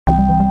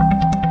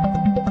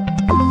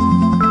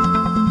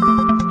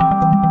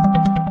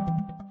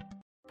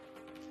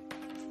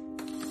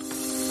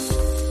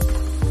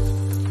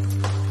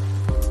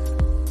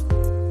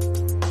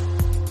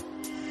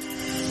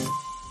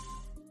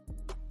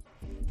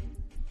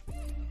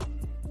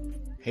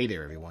Hey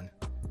there, everyone,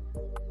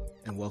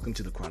 and welcome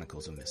to the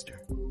Chronicles of Mr.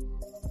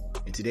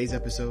 In today's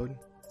episode,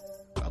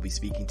 I'll be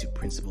speaking to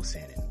Principal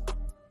Sanon.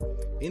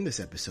 In this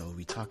episode,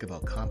 we talk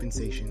about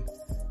compensation,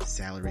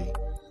 salary,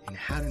 and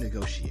how to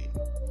negotiate.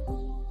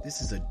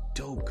 This is a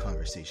dope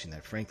conversation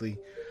that, frankly,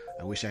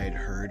 I wish I had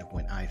heard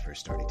when I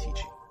first started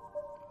teaching.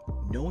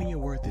 Knowing your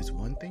worth is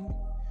one thing,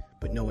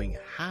 but knowing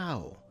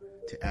how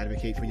to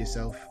advocate for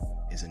yourself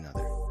is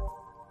another.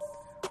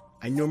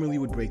 I normally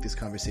would break this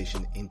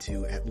conversation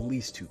into at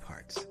least 2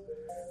 parts.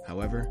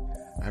 However,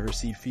 I've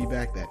received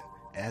feedback that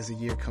as the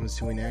year comes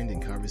to an end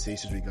in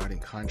conversations regarding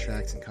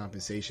contracts and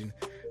compensation,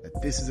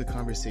 that this is a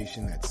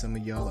conversation that some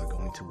of y'all are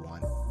going to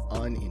want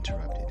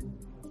uninterrupted.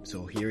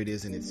 So here it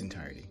is in its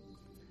entirety.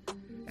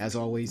 As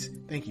always,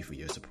 thank you for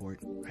your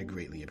support. I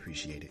greatly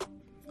appreciate it.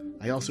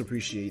 I also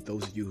appreciate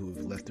those of you who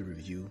have left a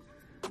review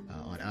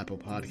on Apple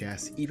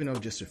Podcasts, even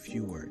of just a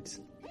few words.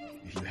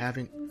 If you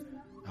haven't,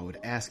 I would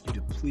ask you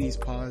to please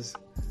pause,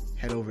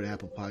 head over to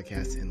Apple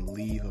Podcasts, and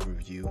leave a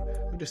review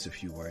with just a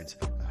few words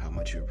of how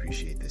much you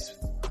appreciate this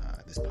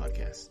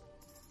podcast.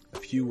 A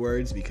few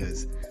words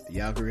because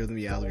the algorithm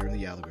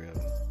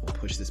will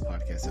push this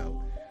podcast out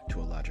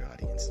to a larger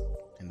audience,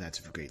 and that's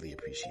greatly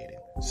appreciated.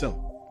 So,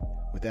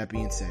 with that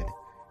being said,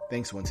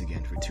 thanks once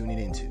again for tuning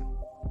into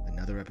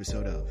another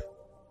episode of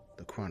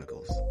The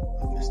Chronicles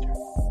of Mr.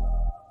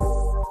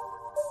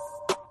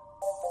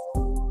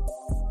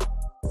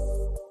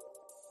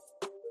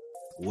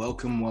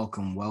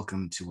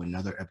 Welcome to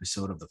another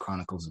episode of the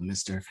Chronicles of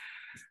Mr.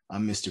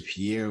 I'm Mr.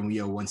 Pierre, and we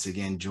are once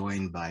again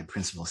joined by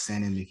Principal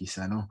Sanon,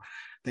 Sanon.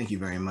 Thank you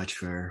very much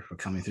for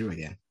coming through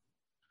again.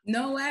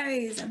 No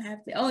worries. I'm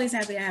always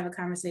happy to have a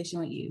conversation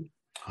with you.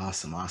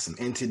 Awesome.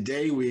 And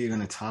today we're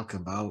going to talk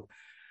about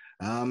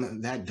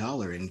that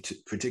dollar, in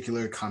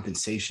particular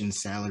compensation,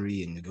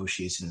 salary, and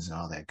negotiations and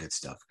all that good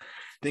stuff.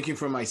 Thinking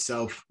for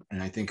myself,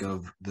 and I think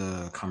of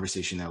the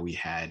conversation that we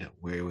had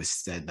where it was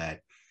said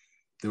that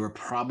there were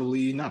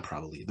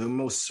there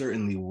most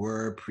certainly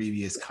were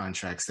previous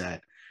contracts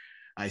that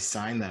I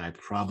signed that I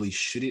probably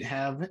shouldn't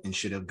have and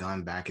should have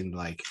gone back and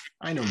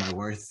I know my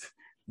worth.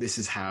 This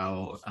is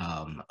how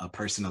a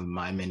person of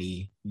my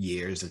many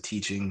years of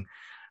teaching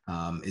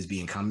is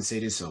being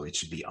compensated. So it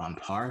should be on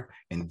par,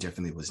 and it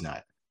definitely was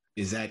not.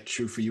 Is that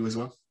true for you as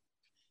well?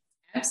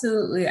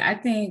 Absolutely. I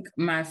think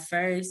my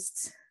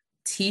first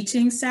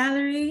teaching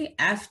salary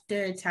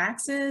after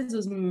taxes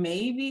was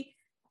maybe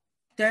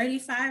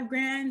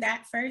 $35,000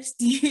 that first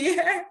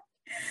year.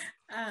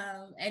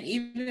 And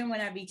even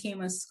when I became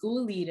a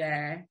school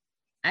leader,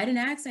 I didn't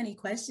ask any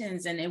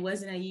questions. And it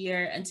wasn't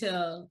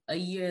until a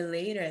year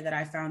later that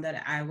I found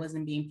that I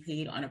wasn't being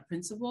paid on a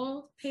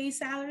principal pay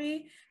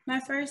salary my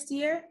first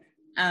year.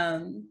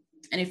 And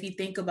if you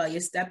think about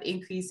your step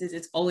increases,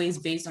 it's always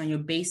based on your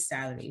base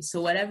salary. So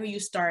whatever you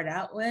start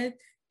out with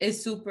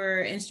is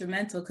super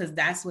instrumental because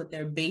that's what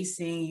they're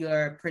basing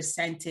your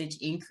percentage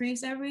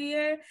increase every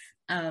year.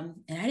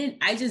 And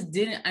I just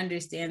didn't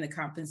understand the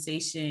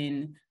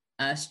compensation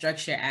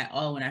structure at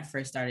all when I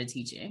first started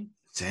teaching.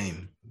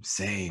 Same.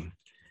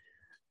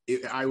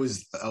 I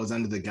was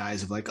under the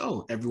guise of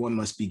everyone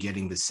must be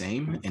getting the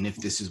same. And if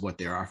this is what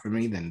they're offering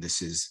me, then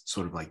this is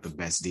sort of the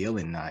best deal,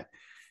 and not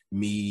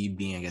me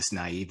being, I guess,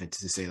 naive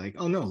to say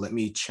oh no, let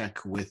me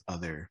check with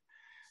other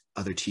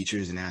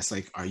teachers and ask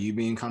are you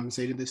being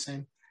compensated the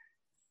same?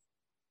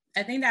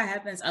 I think that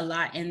happens a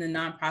lot in the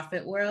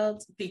nonprofit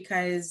world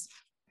because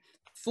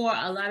for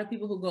a lot of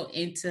people who go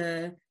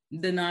into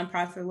the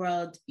nonprofit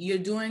world,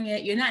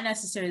 you're not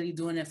necessarily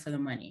doing it for the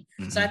money.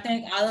 Mm-hmm. So I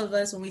think all of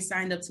us, when we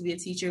signed up to be a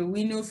teacher,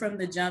 we knew from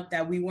the jump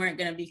that we weren't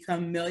going to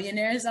become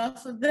millionaires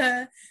off of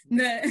the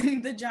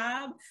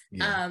job.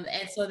 Yeah.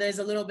 And so there's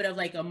a little bit of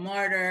a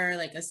martyr,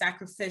 a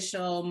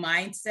sacrificial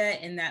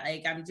mindset in that,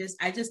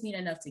 I just need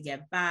enough to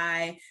get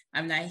by.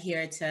 I'm not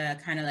here to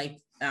kind of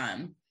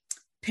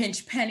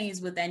pinch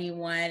pennies with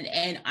anyone.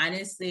 And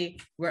honestly,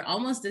 we're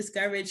almost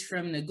discouraged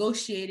from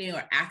negotiating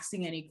or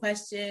asking any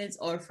questions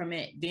or from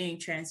it being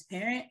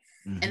transparent.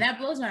 Mm-hmm. And that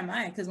blows my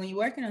mind because when you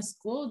work in a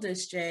school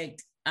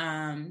district,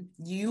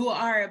 you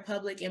are a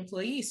public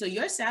employee. So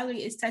your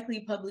salary is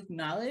technically public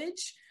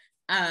knowledge.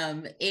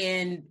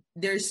 And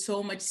there's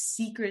so much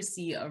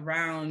secrecy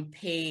around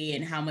pay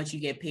and how much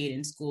you get paid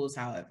in schools,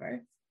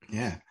 however.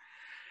 Yeah.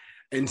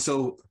 And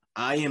so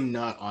I am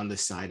not on the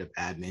side of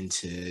admin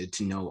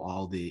to know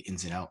all the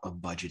ins and outs of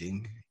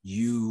budgeting.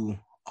 You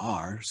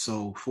are.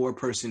 So for a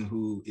person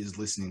who is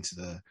listening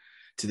to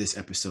this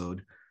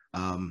episode,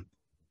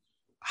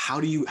 how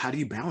do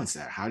you balance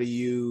that?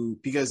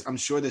 Because I'm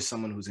sure there's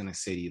someone who's going to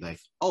say to you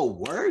oh,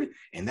 word?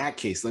 In that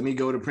case, let me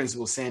go to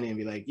Principal Sanon and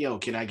be yo,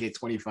 can I get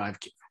 25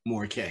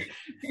 more K?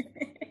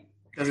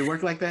 Does it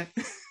work like that?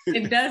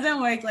 It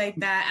doesn't work like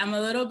that. I'm a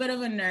little bit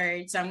of a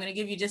nerd, so I'm going to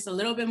give you just a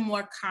little bit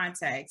more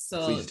context.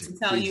 So to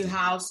tell you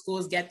how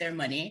schools get their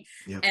money,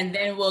 yep. And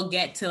then we'll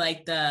get to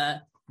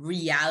the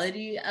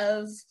reality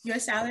of your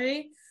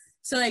salary.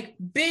 So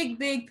big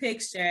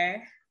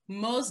picture,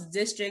 most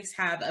districts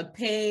have a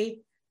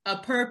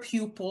per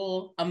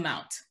pupil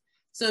amount.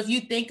 So if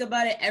you think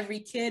about it, every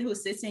kid who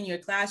sits in your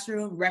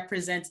classroom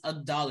represents a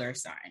dollar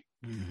sign.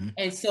 Mm-hmm.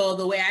 And so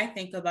the way I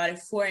think about it,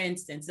 for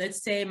instance,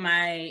 let's say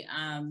my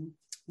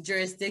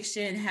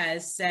jurisdiction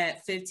has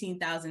set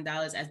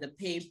 $15,000 as the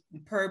pay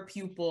per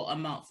pupil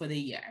amount for the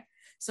year.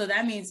 So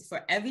that means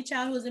for every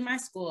child who's in my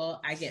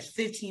school, I get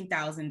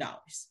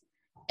 $15,000.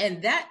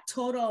 And that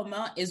total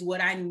amount is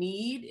what I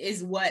need,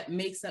 is what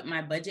makes up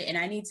my budget. And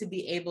I need to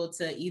be able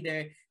to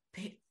either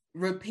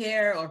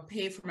repair or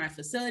pay for my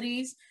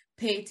facilities,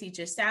 pay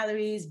teacher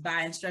salaries,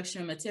 buy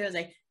instructional materials.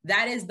 Like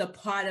that is the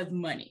pot of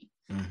money.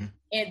 Mm-hmm.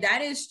 And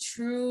that is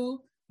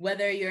true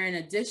whether you're in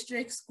a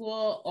district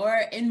school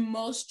or in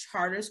most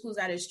charter schools.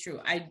 That is true.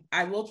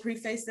 I will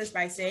preface this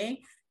by saying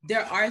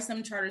there are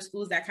some charter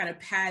schools that kind of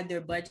pad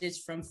their budgets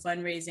from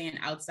fundraising and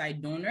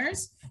outside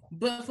donors.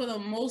 But for the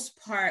most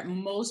part,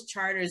 most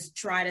charters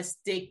try to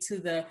stick to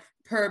the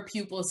per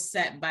pupil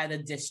set by the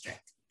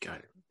district. Got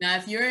it. Now,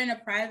 if you're in a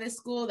private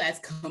school,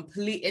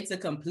 it's a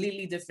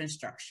completely different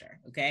structure,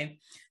 okay?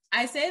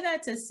 I say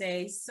that to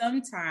say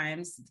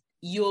sometimes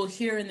you'll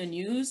hear in the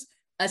news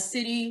a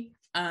city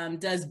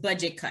does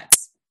budget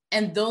cuts,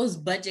 and those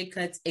budget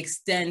cuts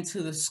extend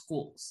to the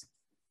schools.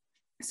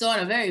 So on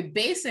a very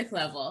basic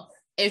level,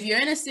 if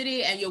you're in a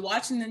city and you're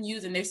watching the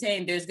news and they're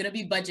saying there's going to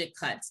be budget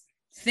cuts,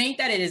 think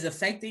that it is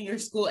affecting your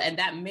school, and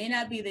that may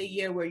not be the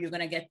year where you're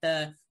going to get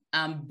the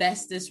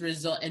bestest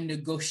result in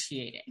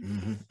negotiating.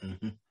 Mm-hmm,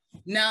 mm-hmm.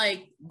 Now,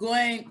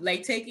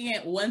 taking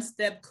it one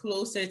step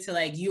closer to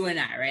like you and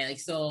I, right? Like,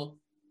 so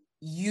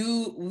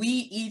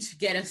we each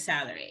get a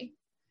salary.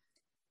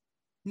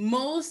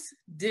 Most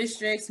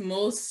districts,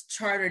 most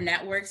charter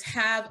networks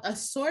have a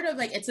sort of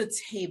like, it's a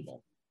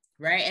table,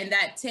 right? And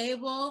that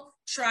table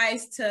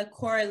tries to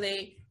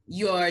correlate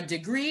your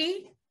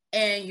degree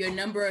and your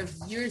number of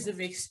years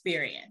of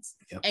experience.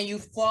 Yep. And you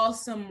fall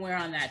somewhere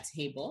on that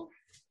table.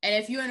 And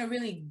if you're in a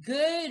really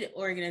good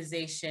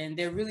organization,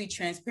 they're really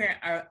transparent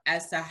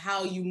as to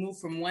how you move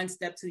from one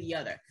step to the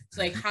other.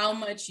 So like how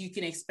much you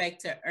can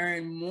expect to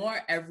earn more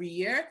every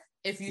year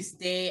if you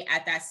stay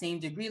at that same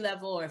degree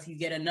level, or if you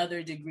get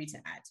another degree to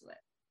add to it.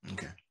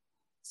 Okay.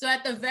 So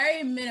at the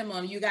very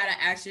minimum, you got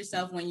to ask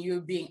yourself when you're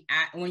being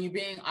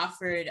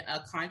offered a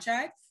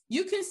contract,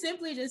 you can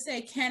simply just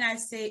say, can I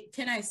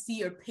see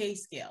your pay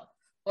scale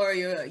or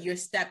your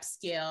step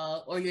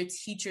scale or your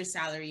teacher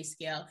salary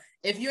scale?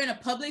 If you're in a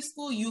public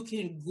school, you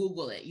can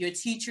Google it. Your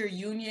teacher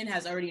union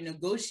has already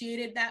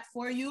negotiated that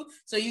for you.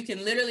 So you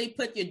can literally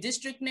put your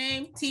district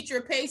name,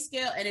 teacher pay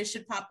scale, and it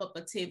should pop up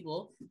a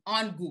table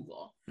on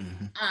Google.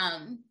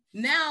 Mm-hmm.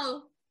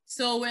 Now,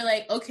 so we're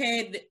like,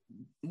 okay,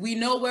 we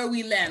know where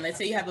we land. Let's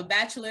say you have a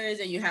bachelor's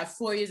and you have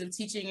 4 years of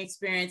teaching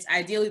experience.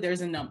 Ideally,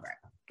 there's a number.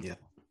 Yeah.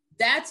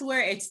 That's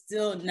where it's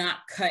still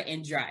not cut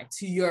and dry,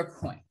 to your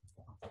point.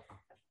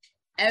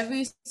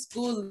 Every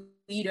school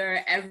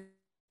leader, every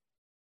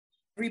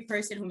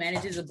person who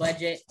manages a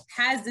budget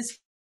has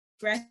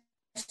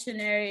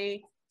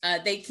discretionary,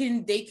 they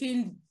can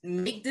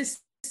make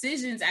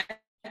decisions at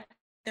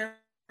their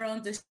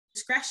own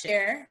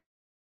discretion.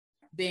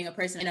 Being a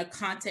person in a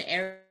content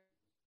area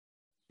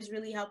is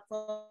really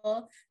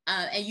helpful,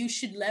 and you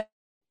should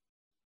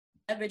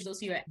leverage those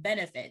to your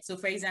benefit. So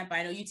for example,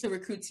 I know you to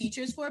recruit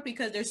teachers for it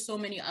because there's so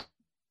many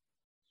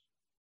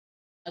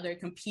other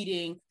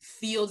competing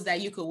fields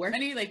that you could work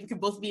in. Like we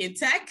could both be in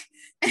tech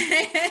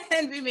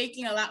and be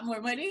making a lot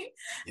more money.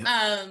 Yep.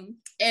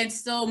 And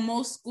so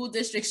most school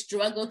districts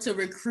struggle to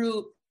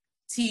recruit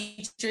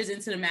teachers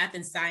into the math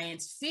and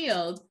science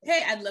field.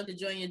 Hey, I'd love to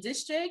join your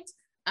district.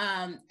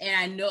 And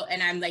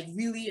I'm like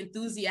really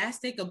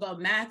enthusiastic about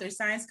math or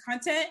science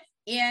content.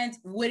 And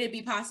would it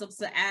be possible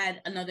to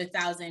add another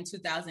 $1,000,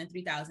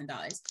 $2,000,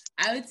 $3,000?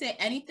 I would say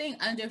anything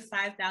under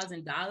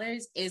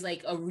 $5,000 is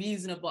like a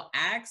reasonable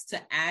ask to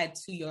add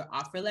to your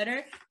offer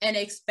letter, and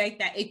expect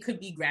that it could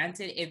be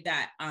granted if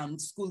that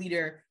school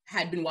leader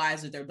had been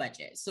wise with their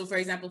budget. So for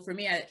example, for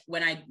me,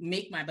 when I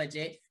make my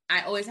budget,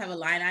 I always have a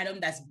line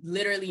item that's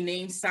literally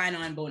named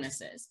sign-on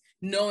bonuses,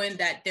 knowing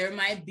that there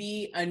might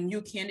be a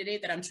new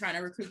candidate that I'm trying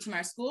to recruit to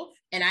my school,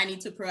 and I need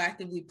to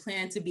proactively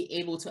plan to be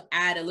able to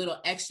add a little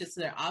extra to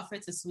their offer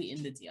to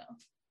sweeten the deal.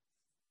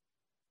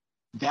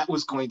 That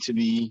was going to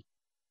be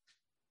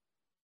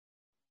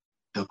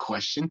the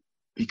question,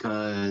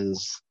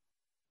 because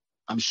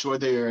I'm sure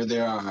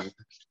there are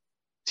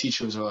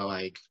teachers who are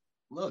like,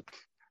 look,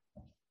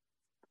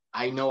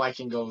 I know I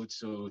can go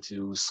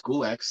to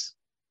school X,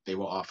 they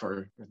will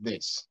offer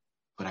this,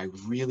 but I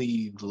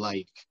really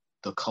like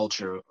the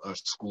culture of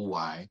school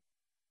Y,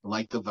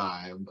 like the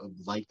vibe,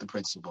 like the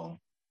principal,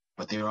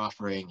 but they're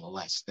offering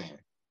less than.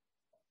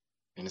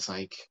 And it's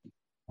like,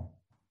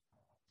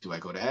 do I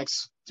go to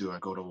X? Do I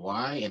go to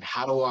Y? And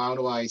how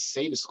do I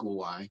say to school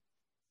Y,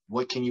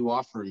 what can you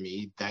offer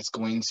me that's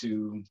going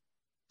to,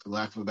 for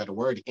lack of a better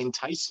word,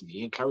 entice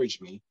me,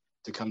 encourage me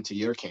to come to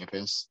your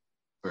campus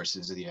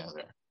versus the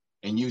other?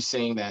 And you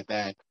saying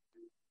that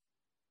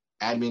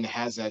admin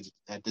has that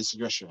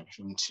discretion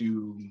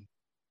to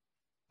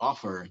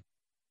offer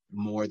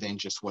more than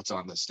just what's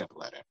on the step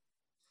ladder.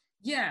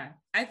 Yeah,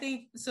 I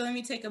think so. Let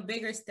me take a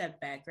bigger step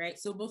back, right?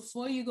 So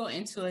before you go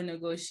into a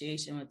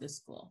negotiation with the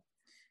school,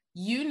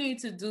 you need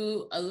to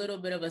do a little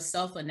bit of a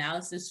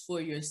self-analysis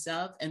for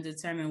yourself and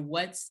determine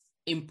what's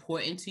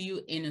important to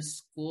you in a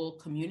school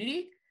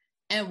community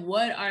and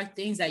what are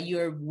things that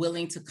you're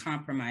willing to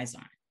compromise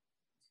on.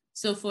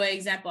 So for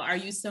example, are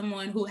you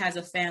someone who has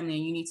a family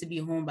and you need to be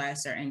home by a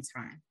certain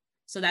time?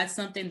 So that's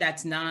something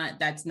that's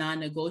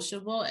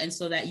non-negotiable. And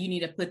so that you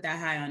need to put that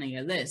high on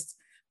your list.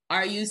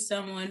 Are you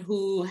someone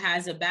who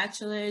has a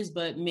bachelor's,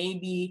 but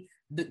maybe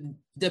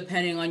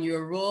depending on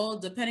your role,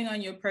 depending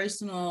on your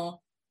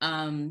personal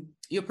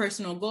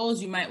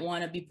goals, you might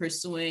want to be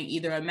pursuing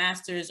either a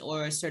master's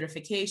or a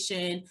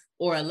certification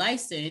or a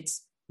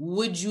license.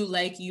 Would you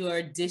like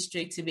your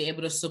district to be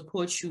able to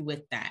support you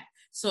with that?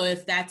 So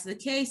if that's the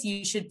case,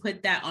 you should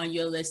put that on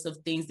your list of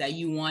things that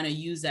you want to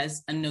use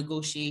as a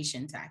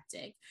negotiation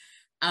tactic.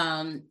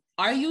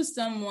 Are you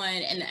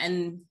someone,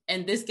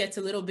 and this gets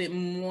a little bit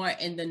more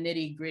in the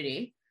nitty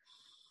gritty,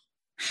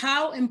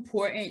 how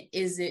important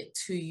is it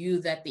to you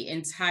that the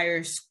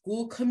entire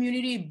school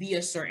community be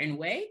a certain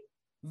way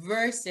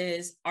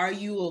versus are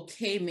you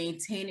okay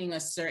maintaining a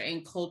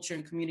certain culture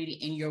and community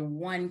in your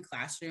one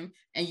classroom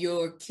and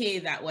you're okay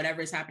that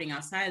whatever is happening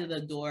outside of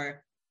the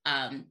door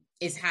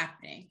is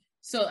happening?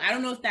 So I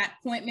don't know if that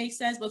point makes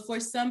sense, but for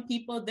some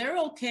people, they're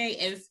okay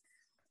if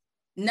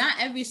not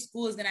every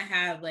school is going to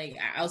have, like,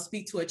 I'll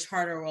speak to a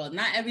charter world.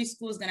 Not every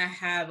school is going to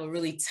have a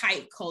really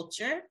tight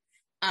culture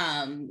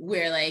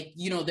where, like,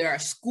 you know, there are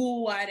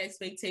school-wide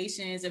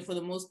expectations. And for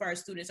the most part,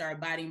 students are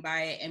abiding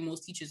by it. And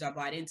most teachers are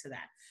bought into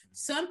that.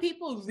 Some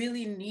people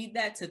really need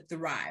that to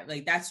thrive.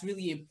 Like, that's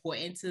really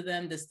important to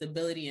them, the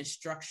stability and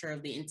structure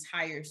of the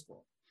entire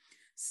school.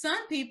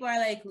 Some people are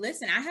like,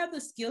 listen, I have the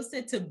skill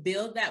set to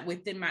build that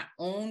within my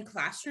own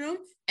classroom.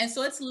 And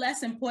so it's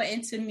less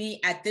important to me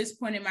at this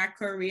point in my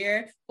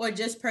career or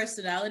just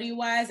personality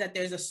wise that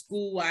there's a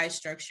school-wide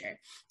structure.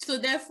 So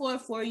therefore,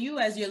 for you,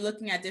 as you're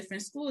looking at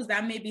different schools,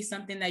 that may be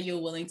something that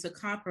you're willing to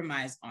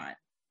compromise on.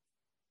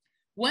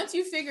 Once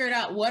you figure it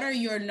out, what are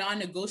your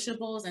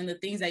non-negotiables and the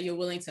things that you're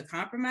willing to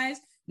compromise?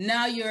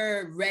 Now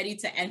you're ready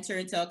to enter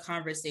into a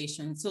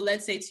conversation. So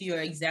let's say to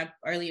your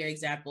earlier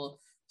example,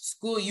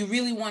 school, you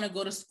really want to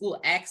go to school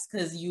X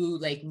because you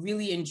like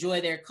really enjoy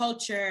their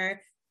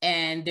culture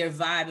and they're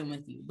vibing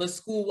with you, but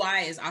school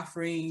Y is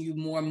offering you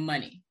more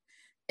money.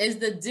 Is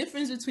the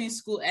difference between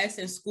school X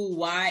and school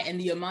Y and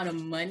the amount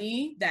of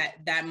money,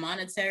 that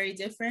monetary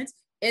difference,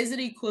 is it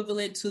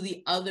equivalent to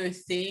the other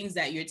things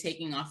that you're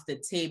taking off the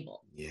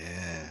table?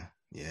 Yeah.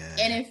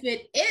 And if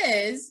it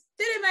is,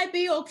 then it might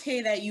be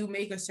okay that you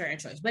make a certain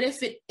choice. But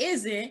if it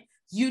isn't,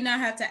 you now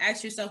have to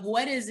ask yourself,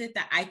 what is it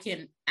that I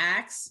can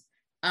ask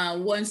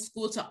one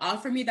school to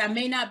offer me that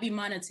may not be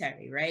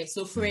monetary, right?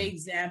 So for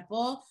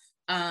example,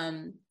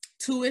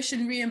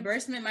 tuition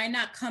reimbursement might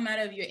not come out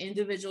of your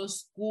individual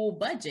school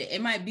budget. It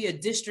might be a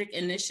district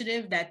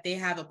initiative that they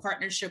have a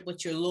partnership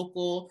with your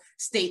local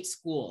state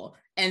school.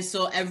 And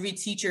so every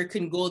teacher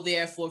can go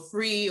there for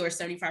free or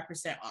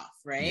 75% off,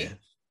 right? Yeah.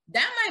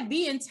 That might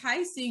be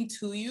enticing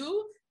to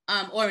you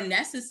or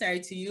necessary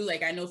to you.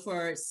 Like I know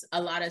for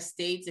a lot of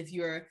states, if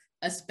you're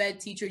a SPED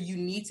teacher, you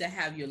need to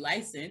have your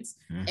license.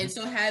 Mm-hmm. And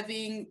so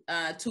having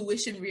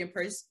tuition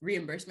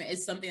reimbursement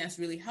is something that's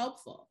really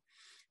helpful.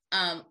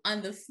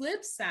 On the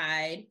flip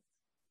side,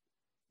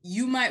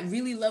 you might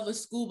really love a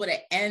school, but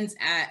it ends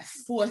at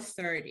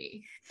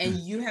 4:30 and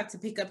you have to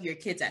pick up your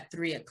kids at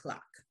 3:00.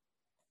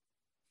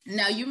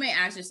 Now you may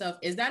ask yourself,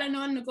 is that a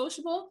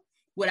non-negotiable?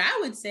 What I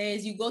would say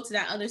is you go to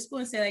that other school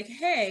and say like,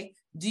 hey,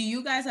 do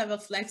you have a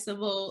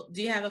flexible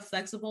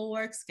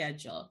work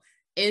schedule?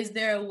 Is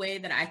there a way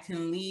that I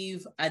can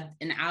leave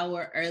an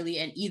hour early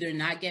and either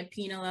not get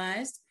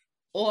penalized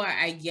or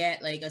I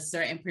get like a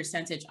certain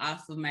percentage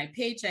off of my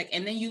paycheck?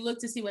 And then you look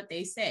to see what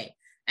they say.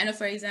 And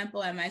for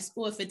example, at my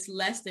school, if it's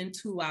less than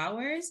 2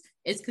 hours,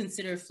 it's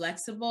considered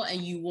flexible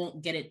and you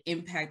won't get an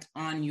impact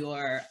on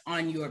your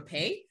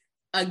pay.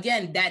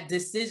 Again, that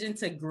decision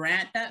to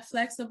grant that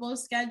flexible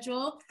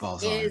schedule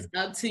is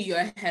up to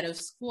your head of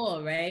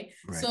school, right?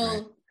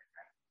 Right.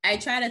 I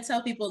try to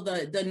tell people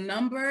the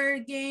number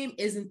game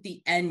isn't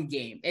the end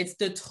game. It's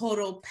the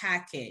total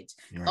package.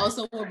 Right.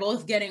 Also, we're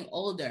both getting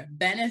older.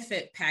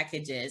 Benefit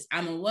packages.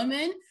 I'm a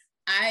woman.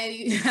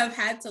 I have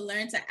had to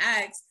learn to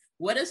ask,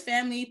 what does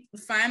family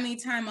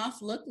time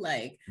off look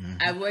like? Mm-hmm.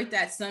 I've worked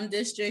at some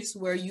districts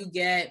where you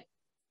get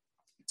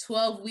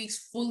 12 weeks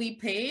fully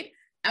paid.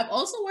 I've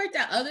also worked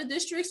at other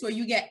districts where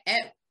you get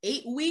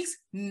 8 weeks,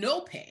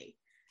 no pay.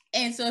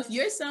 And so if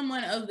you're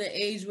someone of the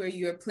age where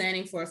you're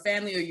planning for a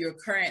family or you're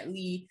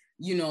currently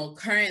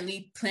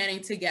planning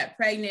to get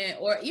pregnant,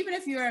 or even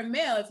if you're a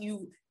male,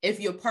 if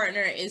your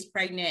partner is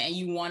pregnant and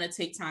you want to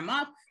take time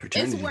off,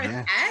 it's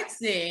worth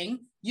asking,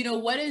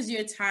 what is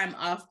your time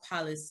off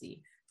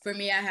policy? For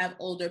me, I have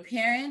older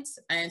parents.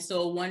 And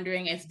so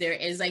wondering if there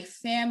is like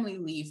family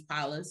leave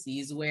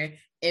policies where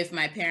if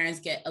my parents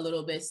get a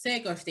little bit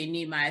sick or if they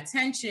need my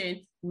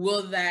attention,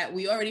 will that,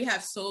 we already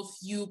have so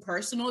few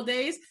personal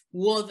days,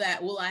 will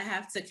I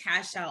have to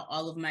cash out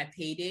all of my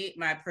payday,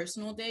 my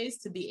personal days,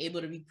 to be able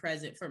to be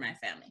present for my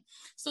family?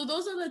 So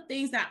those are the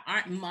things that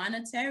aren't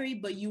monetary,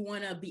 but you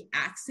want to be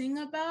asking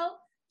about,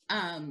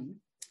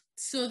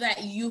 so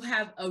that you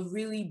have a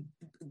really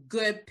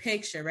good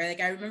picture, right?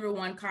 Like I remember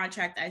one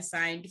contract I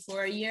signed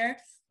for a year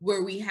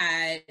where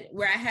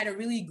I had a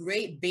really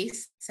great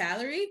base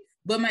salary,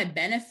 but my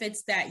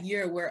benefits that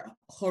year were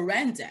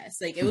horrendous.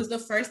 Like it was the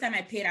first time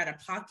I paid out of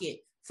pocket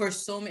for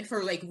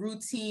like a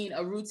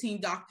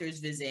routine doctor's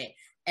visit.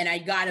 And I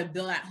got a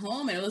bill at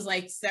home, and it was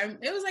like 20%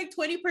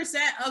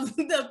 of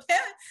the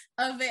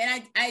of it.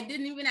 And I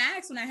didn't even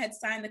ask when I had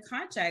signed the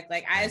contract.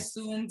 Like I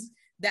assumed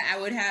that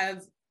I would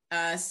have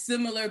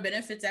similar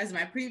benefits as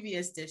my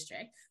previous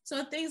district.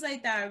 So things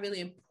like that are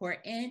really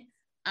important.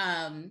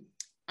 On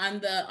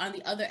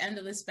the other end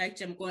of the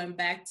spectrum, going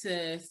back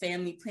to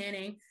family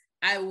planning,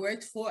 I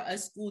worked for a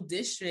school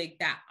district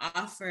that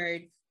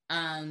offered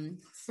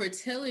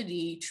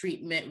fertility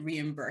treatment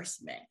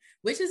reimbursement,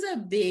 which is a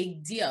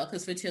big deal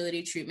because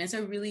fertility treatments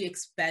are really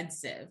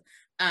expensive.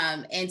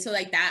 And so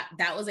like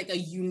that was like a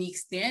unique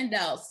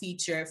standout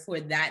feature for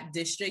that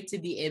district, to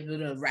be able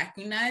to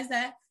recognize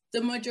that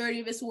the majority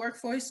of its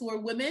workforce were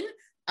women.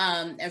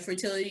 And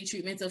fertility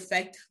treatments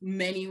affect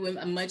many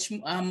women,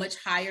 a much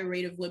higher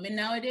rate of women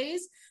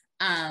nowadays.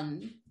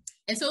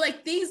 And so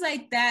like things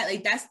like that,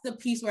 like that's the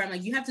piece where I'm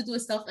like, you have to do a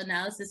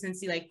self-analysis and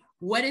see like,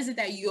 what is it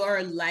that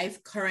your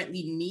life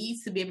currently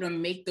needs to be able to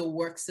make the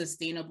work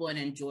sustainable and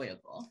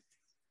enjoyable?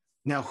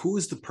 Now, who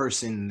is the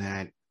person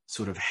that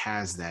sort of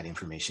has that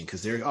information?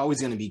 Because there are always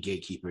going to be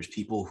gatekeepers,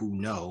 people who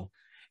know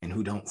and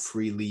who don't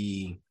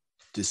freely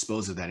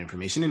dispose of that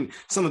information. And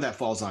some of that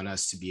falls on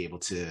us to be able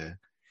to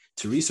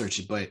research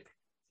it. But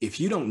if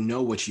you don't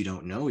know what you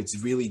don't know,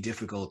 it's really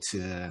difficult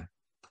to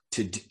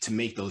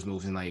make those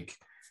moves. And like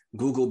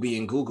Google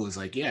being Google is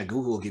like, yeah,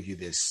 Google will give you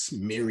this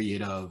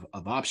myriad of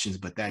options,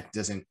 but that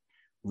doesn't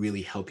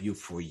really help you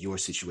for your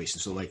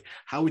situation. So like,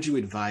 how would you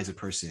advise a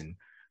person,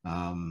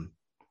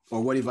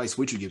 or what advice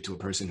would you give to a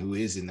person who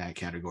is in that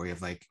category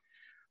of like,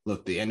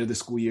 look, the end of the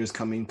school year is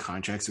coming,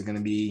 contracts are going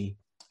to be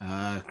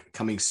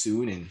coming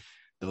soon, and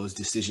those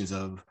decisions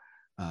of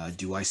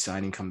do I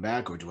sign and come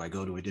back, or do I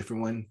go to a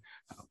different one?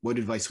 What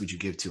advice would you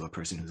give to a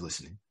person who's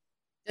listening?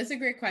 That's a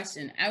great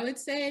question. I would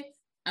say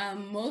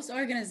most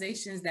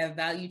organizations that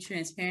value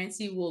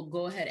transparency will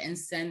go ahead and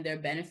send their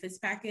benefits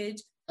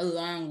package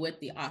along with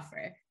the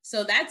offer.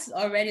 So that's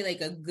already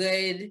like a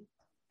good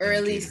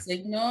early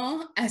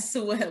signal as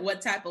to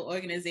what type of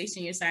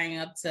organization you're signing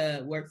up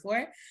to work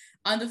for.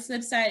 On the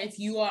flip side, if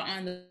you are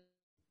on the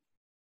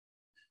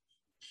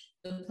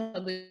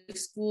public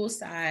school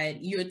side,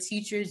 your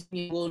teachers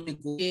will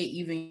negotiate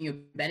even your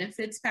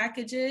benefits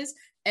packages.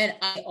 And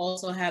I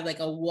also have like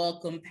a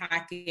welcome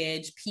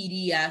package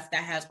PDF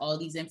that has all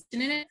these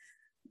information in it.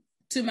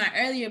 To my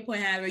earlier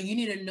point, however, you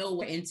need to know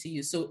what into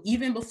you. So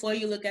even before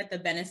you look at the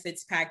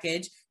benefits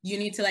package, you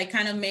need to like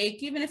kind of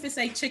make, even if it's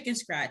like chicken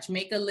scratch,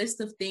 make a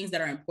list of things that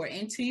are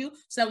important to you.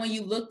 So that when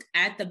you look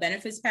at the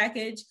benefits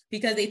package,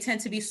 because they tend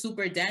to be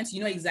super dense,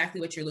 you know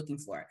exactly what you're looking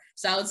for.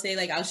 So I would say,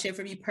 like, I'll share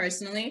for me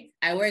personally,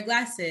 I wear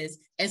glasses.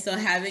 And so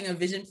having a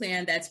vision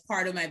plan that's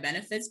part of my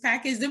benefits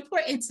package is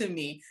important to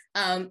me.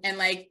 And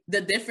like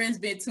the difference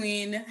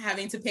between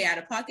having to pay out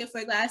of pocket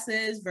for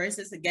glasses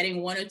versus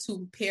getting 1 or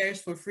 2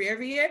 pairs for free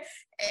every year,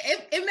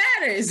 it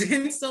matters.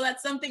 And so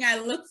that's something I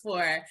look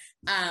for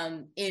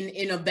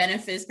in a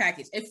benefits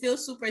package. It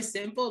feels super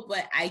simple,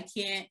 but I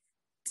can't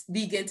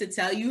begin to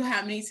tell you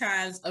how many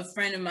times a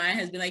friend of mine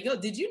has been like, yo,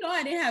 did you know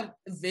I didn't have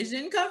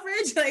vision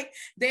coverage? Like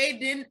they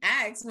didn't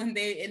ask when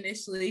they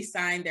initially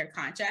signed their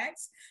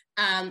contracts.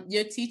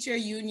 Your teacher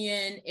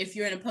union, if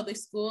you're in a public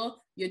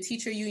school, your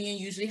teacher union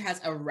usually has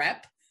a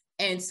rep.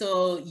 And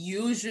so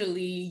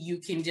usually you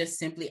can just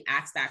simply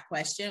ask that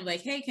question,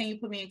 like, hey, can you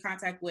put me in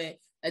contact with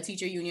a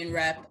teacher union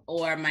rep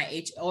or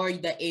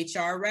the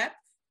HR rep?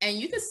 And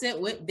you can sit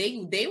with,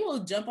 they will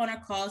jump on a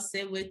call,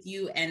 sit with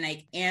you and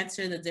like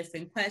answer the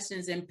different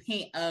questions and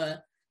paint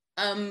a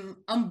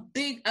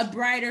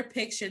brighter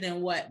picture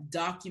than what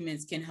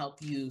documents can help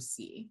you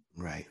see.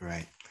 Right.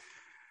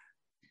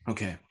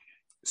 Okay.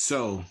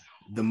 So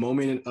the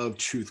moment of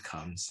truth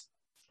comes,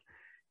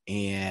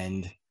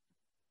 and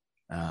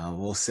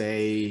we'll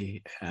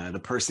say the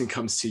person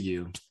comes to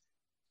you,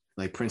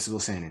 like Principal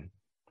Sanon.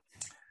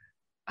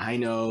 I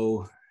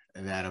know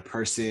that a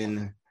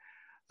person,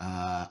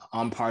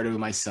 I'm part of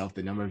myself,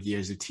 the number of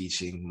years of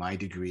teaching, my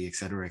degree, et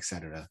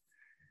cetera,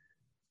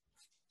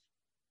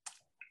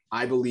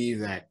 I believe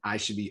that I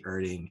should be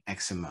earning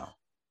X amount.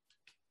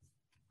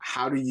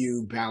 How do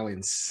you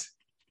balance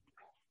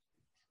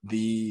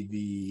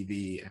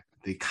the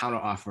counter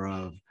offer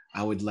of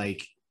I would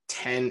like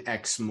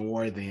 10x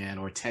more than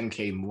or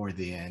 10K more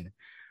than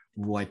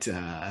what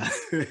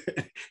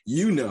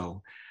you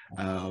know,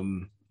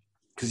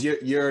 because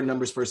you're a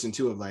numbers person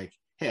too, of like,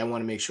 hey, I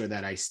want to make sure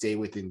that I stay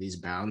within these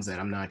bounds, that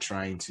I'm not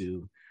trying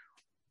to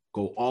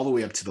go all the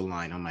way up to the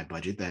line on my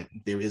budget, that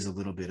there is a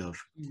little bit of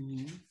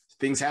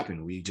things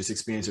happen. We just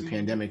experienced a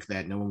pandemic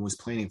that no one was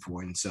planning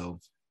for. And so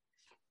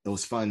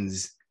those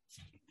funds,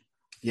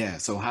 yeah.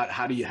 So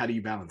how do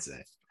you balance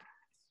that?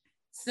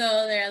 So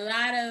there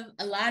are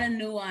a lot of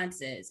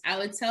nuances. I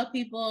would tell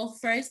people,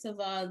 first of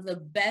all, the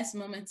best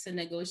moment to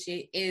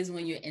negotiate is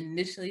when you're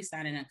initially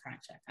signing a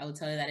contract. I would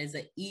tell you that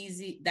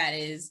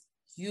is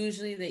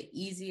usually the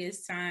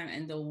easiest time,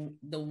 and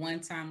the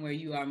one time where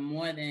you are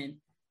more than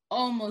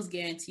almost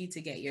guaranteed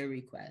to get your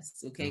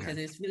requests. Okay, because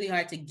it's really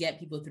hard to get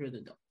people through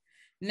the door.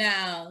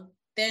 Now,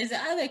 there's the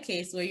other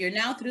case where you're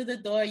now through the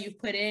door, you've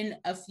put in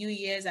a few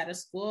years out of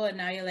school, and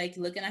now you're like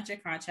looking at your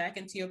contract,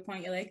 and to your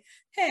point, you're like,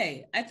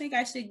 hey, I think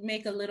I should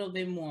make a little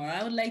bit more.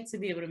 I would like to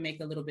be able to make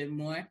a little bit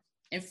more.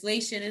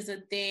 Inflation is a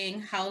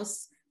thing.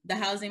 The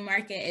housing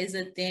market is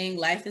a thing.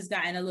 Life has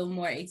gotten a little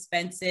more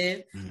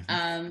expensive.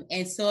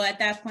 And so at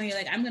that point, you're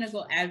like, I'm going to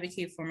go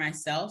advocate for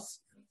myself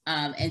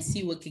and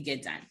see what could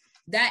get done.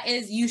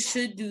 You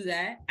should do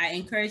that. I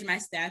encourage my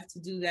staff to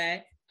do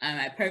that.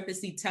 I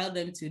purposely tell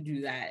them to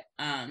do that.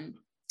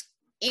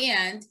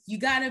 And you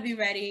got to be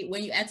ready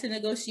when you enter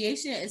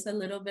negotiation. It's a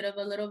little bit of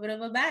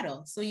a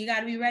battle. So you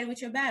got to be ready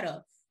with your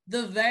battle.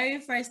 The very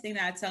first thing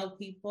that I tell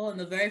people, and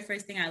the very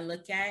first thing I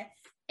look at,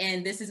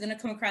 and this is going to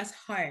come across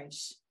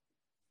harsh,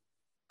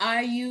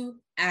 are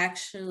you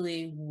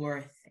actually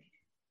worth it?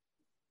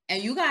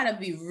 And you got to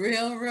be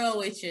real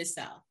with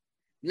yourself.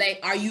 Like,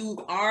 are you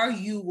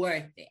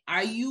worth it?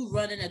 Are you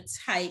running a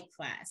tight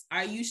class?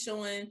 Are you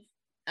showing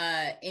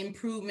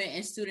improvement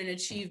in student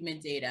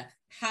achievement data?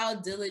 How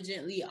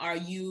diligently are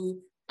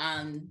you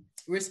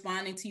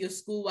responding to your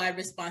school-wide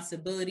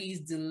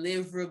responsibilities,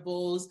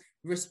 deliverables,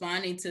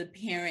 responding to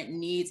parent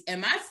needs?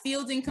 Am I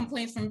fielding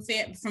complaints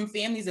from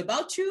families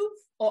about you,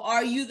 or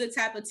are you the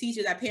type of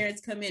teacher that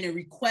parents come in and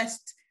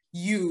request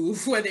you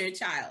for their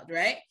child,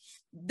 right?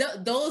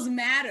 Those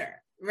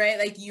matter, right?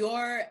 Like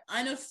your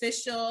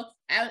unofficial,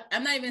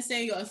 I'm not even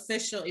saying your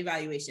official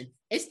evaluation.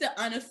 It's the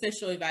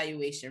unofficial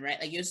evaluation, right?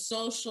 Like your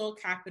social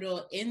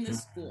capital in the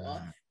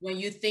school. When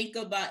you think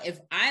about, if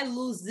I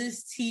lose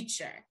this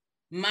teacher,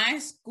 my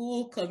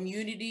school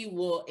community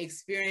will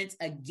experience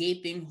a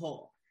gaping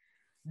hole.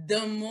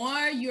 The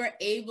more you're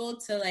able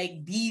to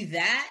like be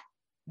that,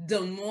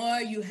 the more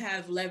you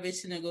have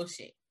leverage to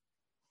negotiate.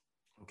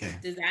 Okay.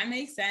 Does that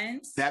make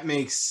sense? That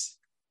makes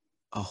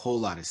a whole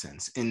lot of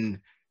sense. And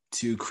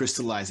to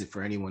crystallize it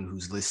for anyone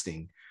who's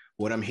listening,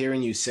 what I'm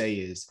hearing you say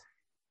is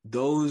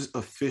those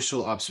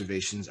official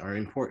observations are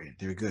important.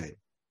 They're good.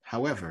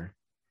 However,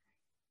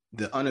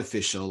 the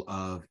unofficial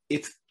of,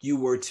 if you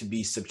were to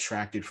be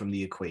subtracted from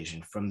the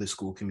equation, from the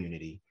school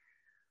community,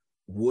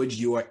 would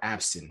your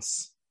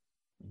absence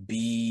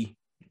be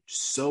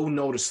so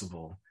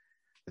noticeable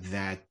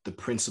that the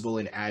principal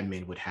and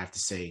admin would have to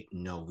say,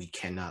 no, we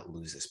cannot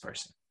lose this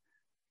person?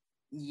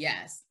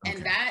 Yes. Okay.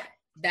 And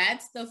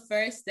that's the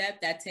first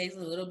step that takes a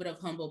little bit of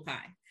humble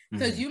pie.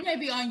 Because you may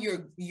be on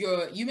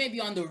you may be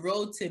on the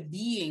road to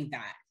being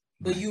that,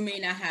 but you may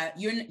not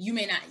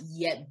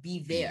yet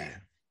be there. Yeah.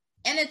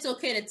 And it's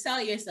okay to tell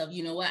yourself,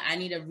 you know what, I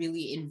need to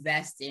really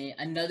invest in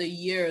another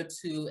year or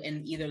two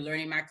in either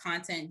learning my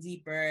content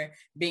deeper,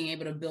 being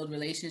able to build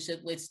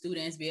relationship with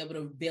students, be able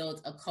to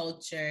build a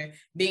culture,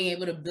 being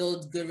able to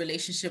build good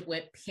relationship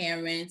with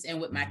parents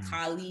and with my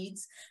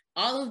colleagues.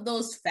 All of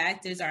those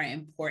factors are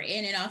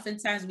important. And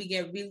oftentimes we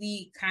get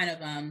really kind of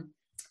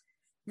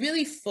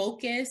really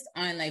focused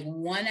on like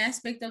one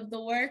aspect of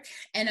the work,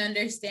 and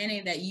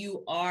understanding that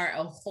you are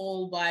a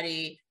whole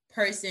body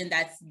person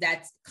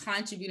that's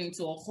contributing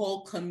to a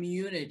whole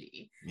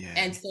community. Yeah.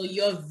 And so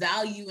your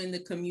value in the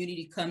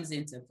community comes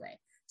into play.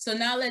 So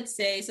now let's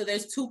say, so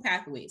there's two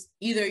pathways.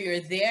 Either you're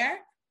there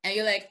and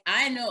you're like,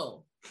 I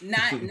know,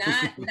 not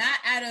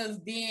out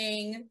of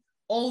being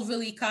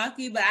overly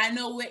cocky, but I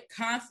know with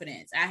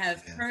confidence. I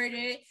have heard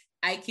it.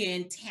 I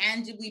can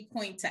tangibly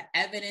point to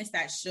evidence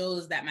that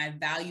shows that my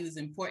value is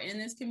important in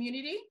this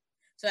community.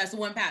 So that's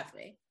one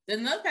pathway. There's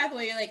another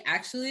pathway. You're like,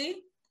 actually,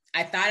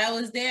 I thought I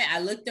was there. I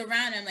looked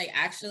around. I'm like,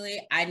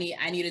 actually, I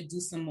need to do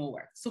some more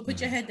work. So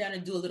put your head down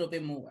and do a little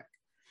bit more work.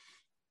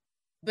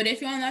 But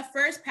if you're on that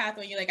first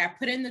pathway, you're like, I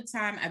put in the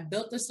time, I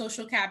built the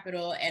social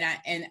capital,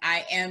 and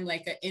I am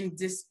like an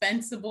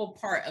indispensable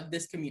part of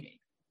this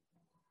community.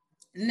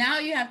 Now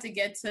you have to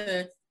get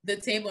to the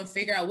table and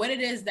figure out what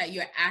it is that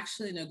you're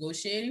actually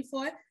negotiating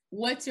for.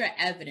 What's your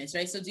evidence,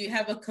 right? So do you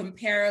have a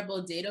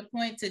comparable data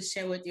point to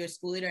share with your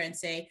school leader and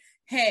say,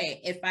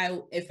 hey,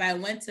 if I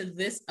went to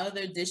this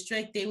other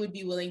district, they would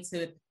be willing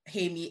to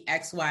pay me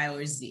X, Y,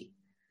 or Z.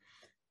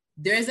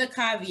 There's a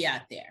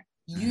caveat there.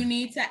 You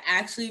need to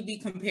actually be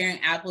comparing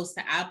apples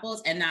to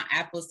apples and not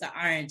apples to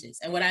oranges.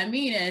 And what I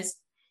mean is,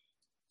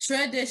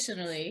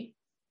 traditionally,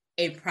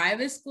 a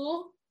private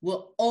school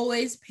will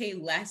always pay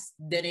less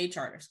than a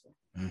charter school.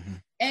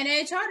 And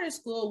a charter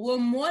school will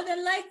more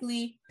than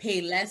likely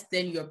pay less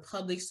than your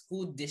public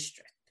school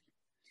district.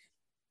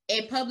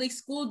 A public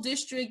school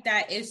district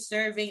that is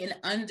serving an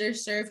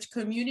underserved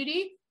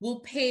community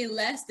will pay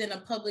less than a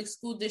public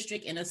school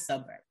district in a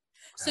suburb.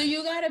 So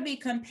you got to be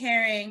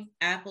comparing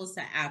apples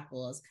to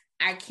apples.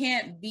 I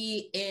can't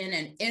be in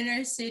an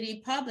inner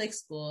city public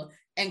school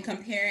and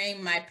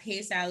comparing my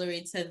pay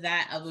salary to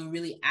that of a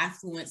really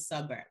affluent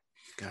suburb.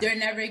 They're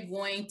never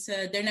going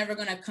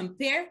to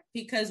compare,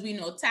 because we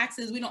know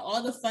taxes, we know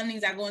all the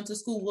fundings that go into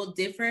school will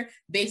differ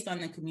based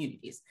on the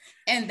communities.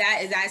 And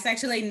that's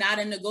actually not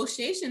a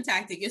negotiation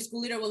tactic. Your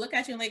school leader will look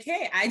at you and like,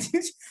 hey,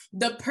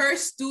 the per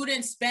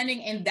student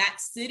spending in that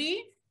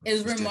city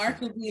is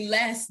remarkably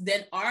less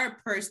than our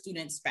per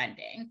student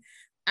spending.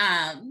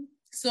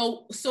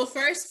 So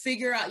first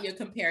figure out your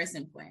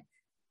comparison point.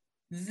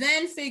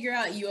 Then figure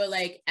out your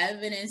like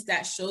evidence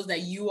that shows that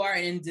you are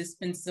an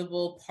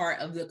indispensable part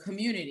of the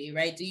community,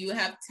 right? Do you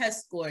have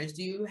test scores?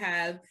 Do you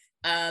have,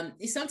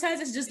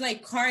 sometimes it's just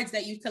like cards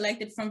that you've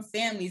collected from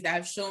families that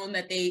have shown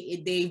that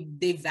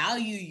they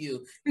value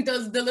you.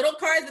 The little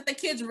cards that the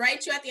kids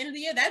write you at the end of the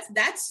year,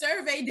 that's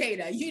survey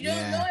data. You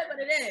don't know it, but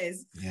it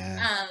is.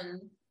 Yeah.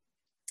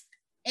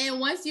 And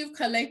once you've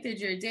collected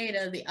your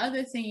data, the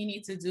other thing you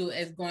need to do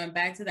is going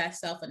back to that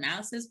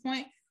self-analysis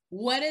point.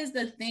 What is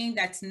the thing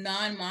that's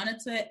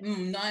non-monetary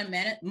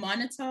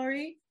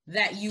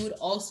that you would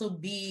also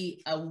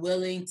be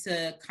willing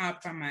to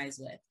compromise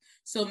with?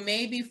 So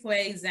maybe, for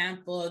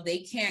example, they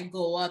can't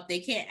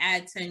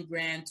add 10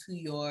 grand to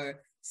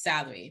your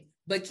salary,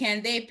 but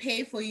can they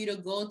pay for you to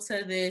go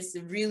to this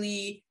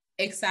really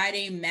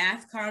exciting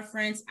math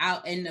conference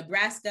out in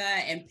Nebraska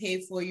and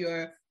pay for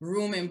your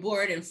room and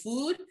board and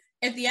food?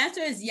 If the answer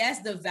is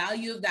yes, the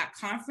value of that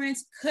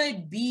conference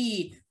could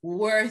be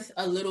worth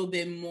a little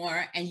bit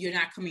more and you're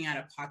not coming out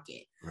of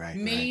pocket. Right.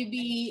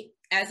 Maybe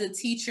as a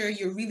teacher,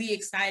 you're really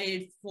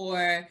excited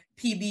for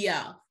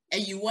PBL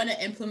and you want to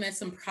implement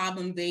some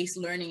problem-based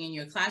learning in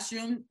your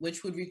classroom,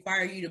 which would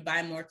require you to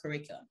buy more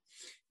curriculum.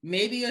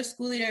 Maybe your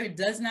school leader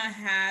does not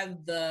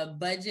have the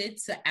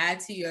budget to add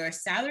to your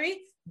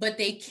salary, but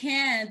they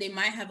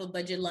might have a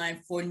budget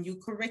line for new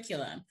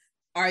curriculum.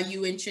 Are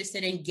you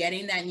interested in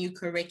getting that new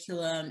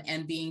curriculum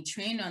and being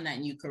trained on that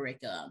new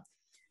curriculum?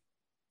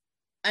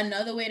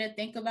 Another way to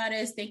think about it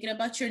is thinking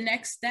about your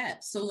next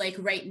step. So like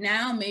right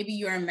now, maybe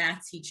you're a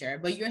math teacher,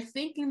 but you're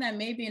thinking that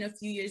maybe in a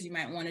few years, you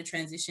might want to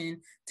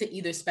transition to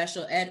either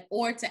special ed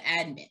or to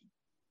admin.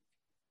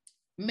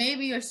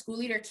 Maybe your school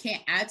leader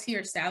can't add to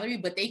your salary,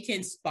 but they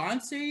can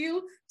sponsor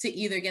you to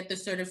either get the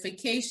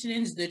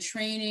certifications, the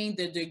training,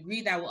 the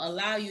degree that will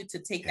allow you to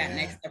take that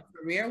next step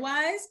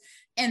career-wise.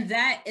 And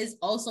that is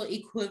also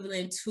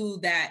equivalent to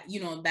that,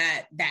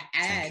 that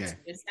adds to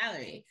your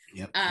salary.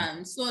 Yep.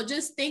 So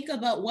just think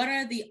about what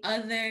are the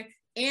other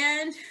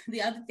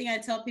thing I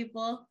tell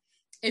people,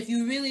 if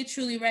you're really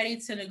truly ready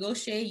to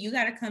negotiate, you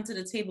got to come to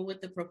the table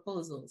with the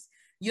proposals.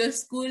 Your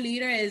school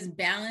leader is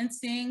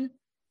balancing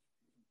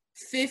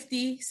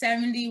 50,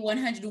 70,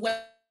 100,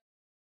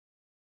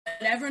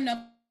 whatever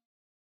number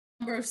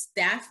of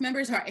staff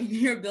members are in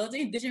your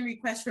building, vision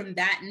requests from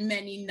that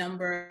many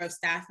number of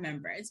staff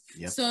members.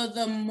 Yep. So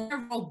the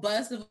more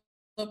robust of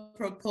a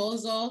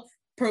proposal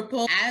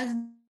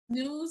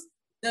avenues,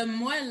 the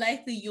more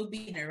likely you'll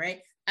be in it, right?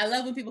 I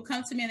love when people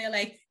come to me and they're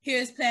like,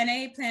 here's plan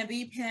A, plan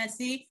B, plan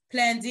C,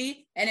 plan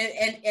D,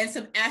 and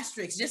some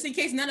asterisks, just in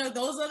case none of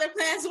those other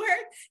plans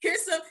work.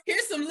 Here's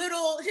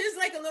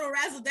like a little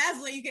razzle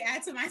dazzle you can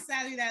add to my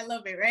salary that I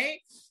love it, right?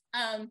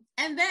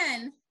 And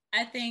then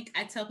I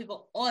tell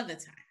people all the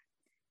time,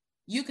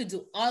 you could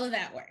do all of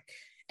that work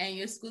and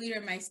your school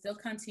leader might still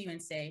come to you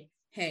and say,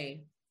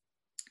 hey,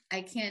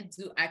 I can't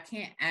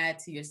add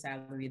to your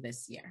salary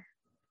this year.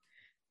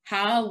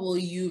 How will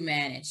you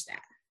manage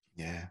that?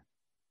 Yeah.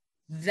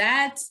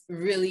 That's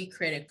really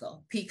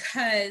critical,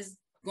 because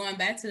going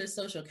back to the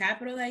social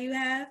capital that you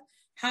have,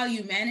 how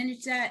you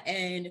manage that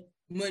and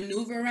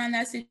maneuver around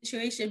that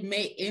situation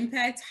may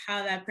impact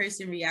how that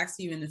person reacts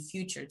to you in the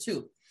future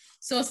too.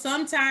 So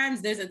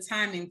sometimes there's a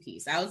timing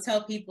piece. I will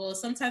tell people,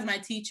 sometimes my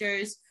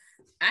teachers,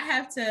 I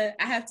have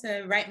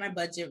to write my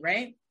budget,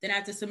 right? Then I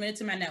have to submit it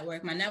to my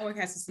network. My network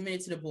has to submit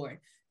it to the board,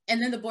 and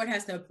then the board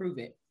has to approve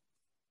it.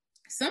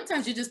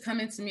 Sometimes you just come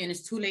into me and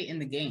it's too late in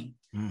the game.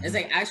 Mm-hmm. It's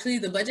like, actually,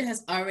 the budget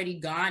has already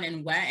gone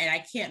and went, and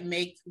I can't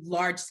make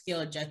large scale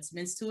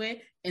adjustments to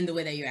it in the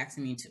way that you're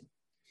asking me to.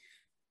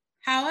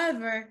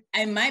 However,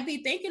 I might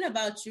be thinking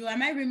about you. I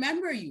might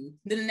remember you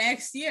the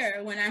next year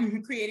when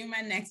I'm creating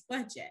my next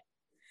budget.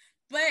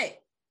 But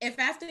if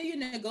after you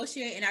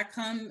negotiate and I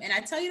come and I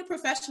tell you the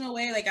professional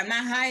way, like I'm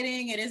not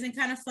hiding, it isn't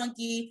kind of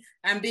funky,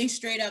 I'm being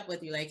straight up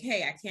with you, like,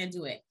 hey, I can't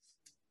do it.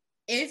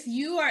 If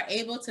you are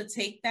able to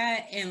take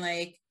that and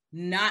like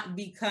not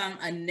become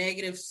a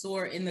negative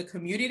sore in the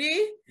community,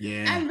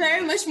 I'm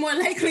very much more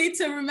likely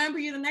to remember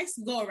you the next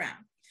go around.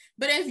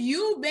 But if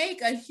you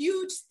make a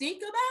huge stink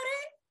about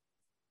it,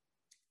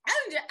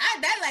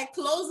 that like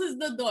closes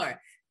the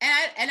door.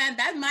 And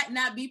that might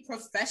not be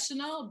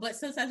professional, but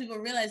sometimes people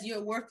realize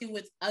you're working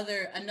with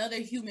another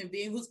human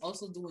being who's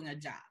also doing a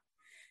job.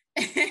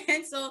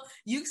 And so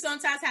you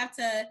sometimes have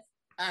to,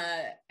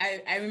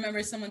 I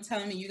remember someone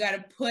telling me, you got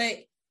to put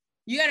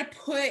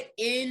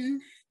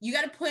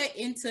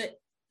into,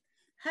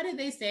 how did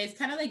they say? It's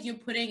kind of like you're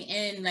putting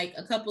in like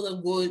a couple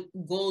of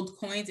gold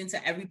coins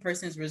into every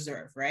person's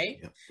reserve, right?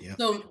 Yep.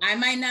 So I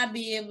might not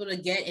be able to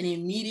get an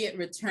immediate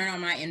return on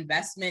my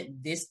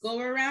investment this go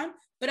around,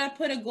 but I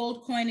put a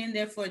gold coin in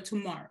there for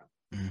tomorrow.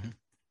 Mm-hmm.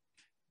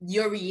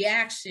 Your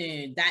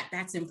reaction,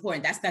 that's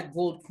important. That's that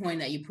gold coin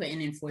that you're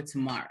putting in for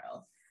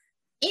tomorrow.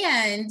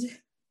 And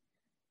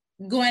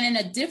going in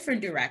a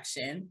different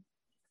direction,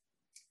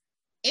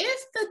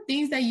 if the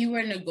things that you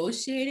were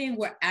negotiating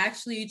were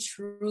actually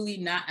truly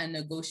not a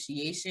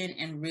negotiation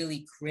and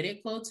really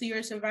critical to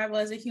your survival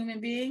as a human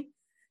being,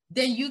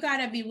 then you got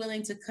to be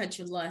willing to cut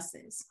your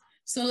losses.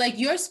 So like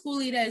your school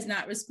leader is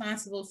not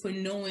responsible for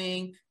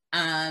knowing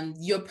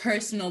your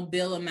personal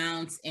bill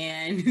amounts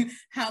and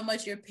how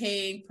much you're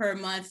paying per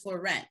month for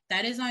rent.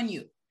 That is on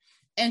you.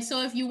 And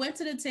so if you went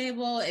to the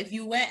table, if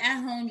you went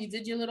at home, you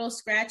did your little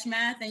scratch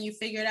math and you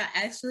figured out,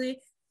 actually,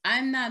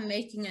 I'm not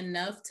making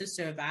enough to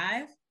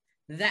survive.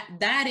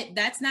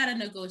 That's not a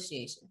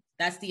negotiation.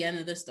 That's the end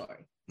of the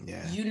story.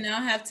 Yeah. You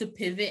now have to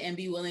pivot and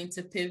be willing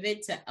to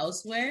pivot to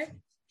elsewhere,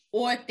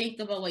 or think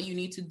about what you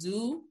need to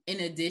do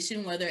in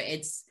addition, whether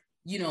it's,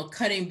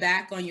 cutting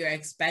back on your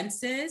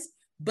expenses.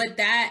 But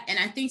and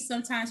I think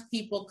sometimes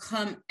people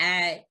come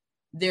at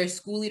their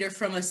school leader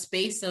from a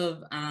space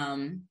of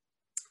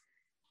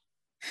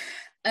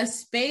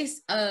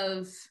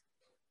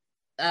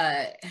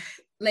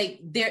like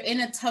they're in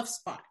a tough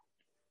spot.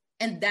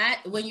 And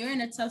that when you're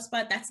in a tough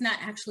spot, that's not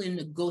actually a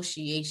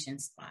negotiation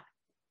spot.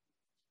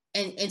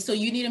 And so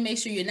you need to make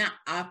sure you're not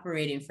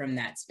operating from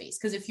that space.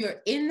 Because if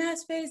you're in that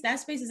space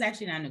is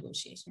actually not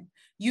negotiation.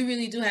 You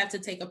really do have to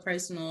take a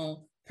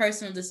personal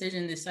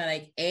decision to say,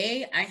 like,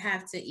 A, I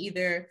have to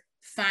either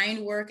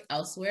find work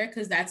elsewhere,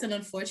 because that's an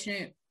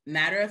unfortunate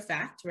matter of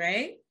fact,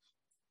 right?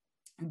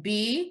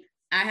 B,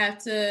 I have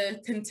to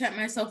content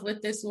myself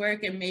with this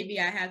work, and maybe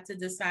I have to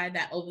decide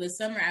that over the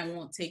summer I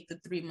won't take the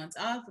 3 months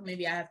off, or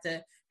maybe I have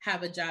to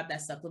have a job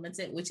that supplements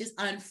it, which is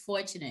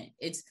unfortunate.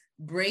 It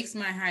breaks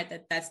my heart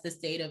that that's the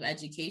state of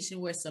education,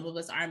 where some of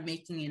us aren't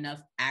making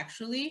enough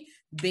actually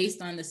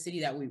based on the city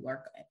that we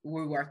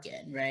work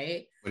in,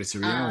 right? But it's a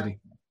reality.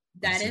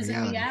 That is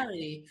a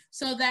reality.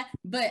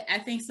 But I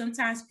think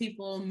sometimes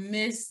people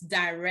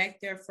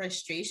misdirect their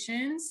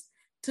frustrations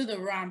to the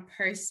wrong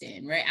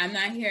person, right?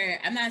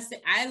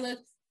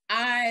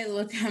 I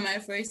look at my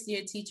first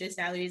year teacher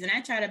salaries and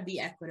I try to be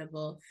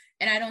equitable,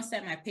 and I don't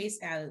set my pay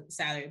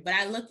salary, but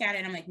I look at it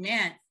and I'm like,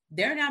 man,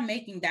 they're not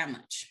making that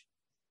much.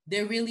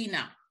 They're really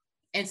not.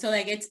 And so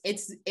like,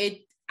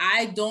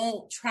 I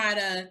don't try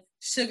to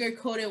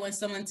sugarcoat it when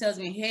someone tells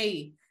me,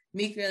 hey,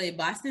 Mikele,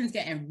 Boston's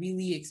getting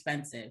really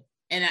expensive.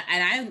 And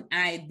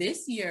I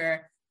this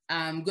year,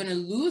 I'm going to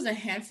lose a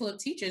handful of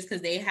teachers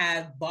because they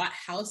have bought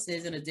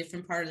houses in a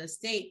different part of the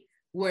state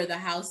where the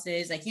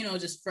houses, like,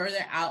 just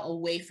further out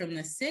away from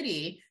the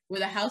city,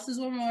 where the houses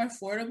were more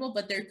affordable,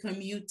 but their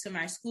commute to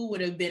my school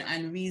would have been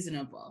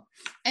unreasonable.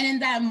 And in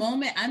that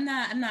moment, I'm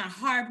not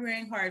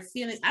harboring hard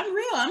feelings. I'm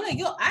real. I'm like,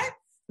 I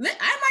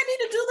might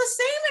need to do the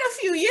same in a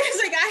few years.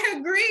 Like, I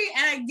agree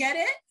and I get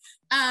it.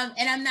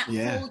 And I'm not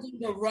holding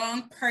the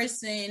wrong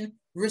person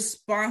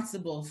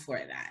responsible for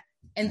that.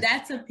 And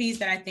that's a piece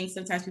that I think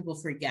sometimes people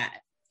forget.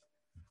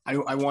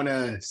 I want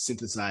to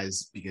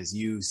synthesize, because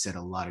you said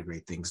a lot of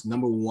great things.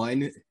 Number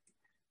one,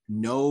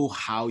 know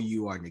how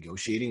you are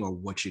negotiating or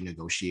what you're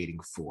negotiating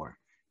for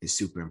is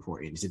super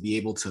important. To be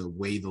able to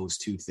weigh those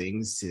two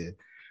things, to,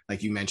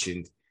 like you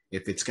mentioned,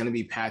 if it's going to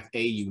be path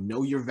A, you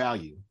know your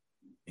value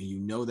and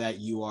you know that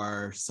you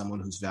are someone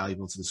who's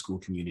valuable to the school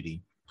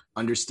community.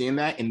 Understand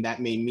that. And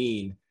that may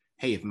mean,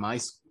 hey, if my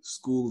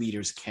school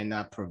leaders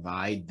cannot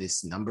provide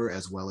this number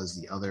as well as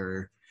the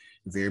other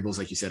variables,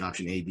 like you said,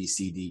 option A, B,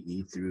 C, D,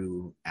 E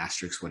through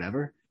asterisk,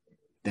 whatever,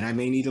 then I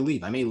may need to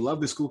leave. I may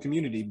love the school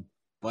community,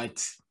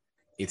 but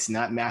it's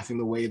not mathing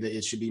the way that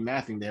it should be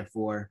mathing.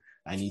 Therefore,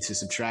 I need to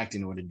subtract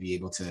in order to be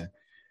able to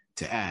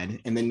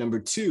add. And then number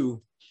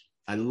two,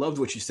 I loved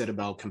what you said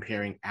about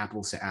comparing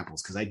apples to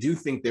apples, because I do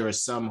think there are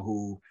some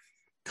who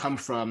come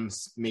from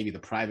maybe the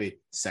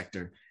private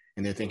sector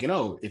and they're thinking,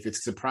 oh, if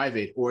it's a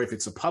private or if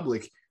it's a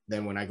public,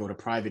 then when I go to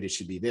private, it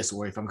should be this.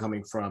 Or if I'm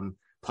coming from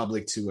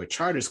public to a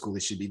charter school,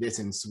 it should be this.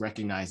 And it's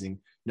recognizing,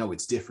 no,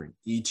 it's different.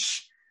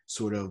 Each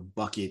sort of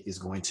bucket is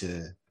going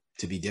to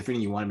be different.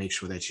 And you want to make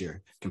sure that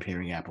you're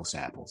comparing apples to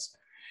apples.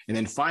 And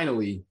then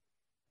finally,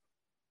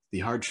 the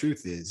hard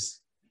truth is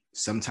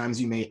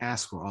sometimes you may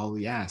ask for all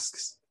the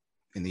asks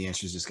and the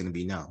answer is just going to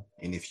be no.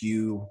 And if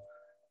you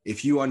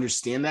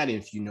understand that, and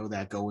if you know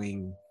that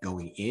going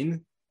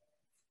in,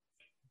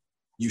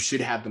 you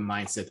should have the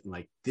mindset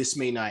like, this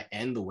may not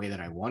end the way that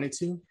I want it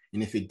to.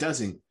 And if it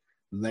doesn't,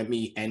 let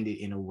me end it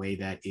in a way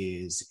that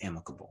is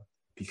amicable,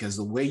 because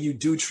the way you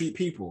do treat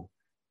people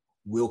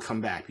will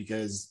come back.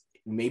 Because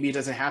maybe it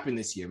doesn't happen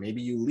this year.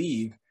 Maybe you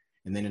leave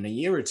and then in a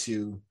year or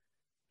two,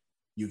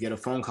 you get a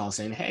phone call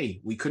saying, hey,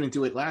 we couldn't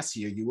do it last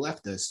year. You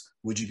left us.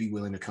 Would you be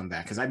willing to come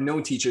back? Because I've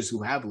known teachers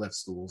who have left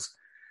schools,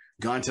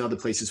 gone to other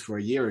places for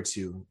a year or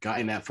two,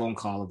 gotten that phone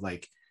call of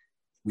like,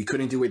 we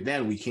couldn't do it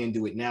then. We can't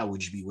do it now.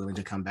 Would you be willing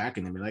to come back?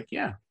 And then be like,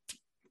 yeah,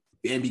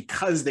 and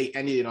because they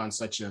ended it on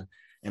such a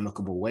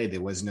amicable way,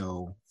 there was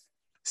no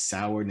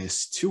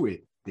sourness to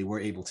it. They were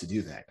able to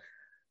do that.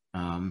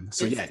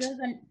 So yeah,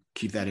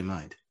 keep that in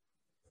mind.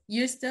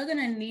 You're still going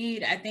to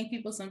need, I think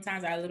people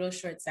sometimes are a little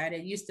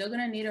short-sighted. You're still going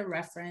to need a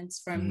reference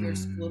from your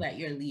school that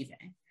you're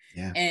leaving.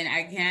 Yeah. And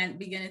I can't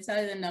begin to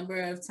tell you the number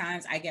of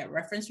times I get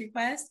reference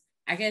requests.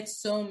 I get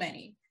so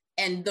many.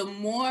 And the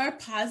more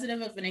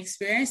positive of an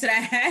experience that I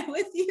had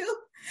with you,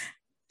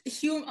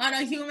 on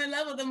a human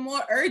level, the more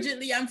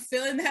urgently I'm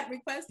filling that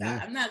request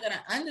out. I'm not going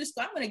to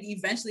underscore. I'm going to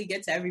eventually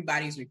get to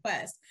everybody's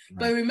request. Right.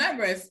 But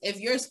remember, if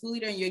you're a school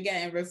leader and you're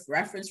getting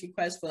reference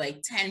requests for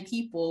like 10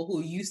 people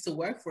who used to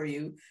work for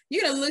you,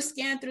 you're going to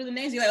scan through the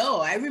names. You're like,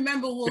 oh, I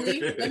remember Wooly.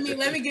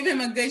 let me give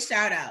him a good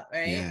shout out.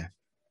 Right. Yeah.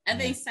 I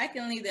think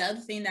secondly, the other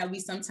thing that we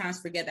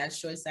sometimes forget that's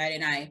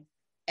short-sighted,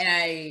 and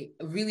I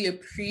really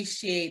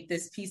appreciate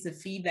this piece of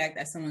feedback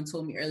that someone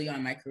told me early on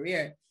in my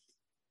career.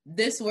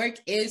 This work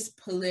is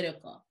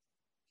political.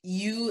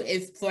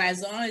 If for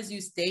as long as you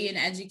stay in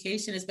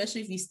education,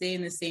 especially if you stay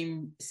in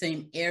the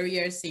same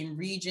area, same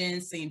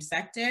region, same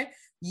sector,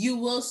 you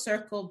will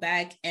circle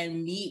back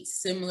and meet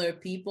similar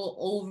people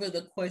over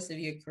the course of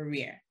your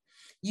career.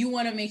 You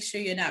want to make sure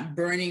you're not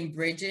burning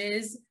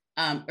bridges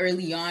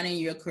early on in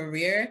your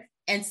career.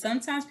 And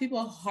sometimes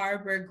people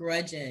harbor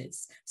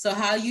grudges. So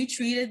how you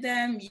treated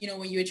them,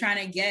 when you were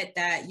trying to get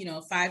that,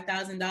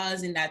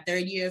 $5,000 in that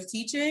third year of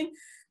teaching,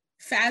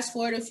 fast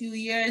forward a few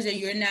years and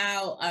you're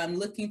now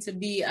looking to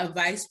be a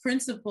vice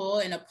principal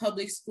in a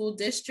public school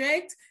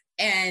district.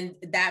 And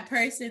that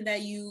person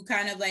that you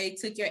kind of like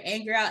took your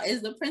anger out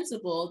is the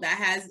principal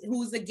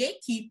who's the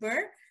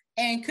gatekeeper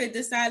and could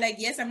decide like,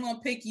 yes, I'm going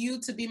to pick you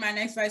to be my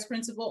next vice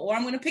principal, or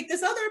I'm going to pick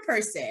this other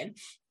person.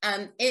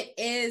 It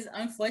is,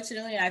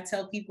 unfortunately, I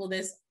tell people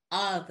this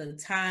all the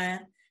time.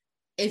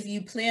 If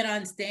you plan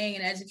on staying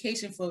in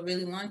education for a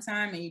really long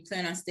time and you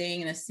plan on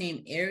staying in the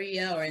same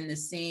area or in the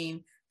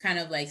same kind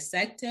of like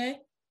sector,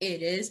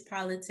 it is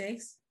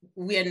politics.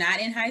 We are not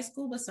in high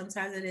school, but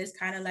sometimes it is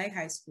kind of like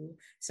high school.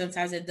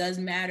 Sometimes it does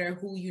matter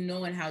who you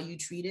know and how you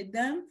treated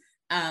them.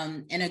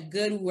 And a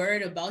good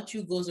word about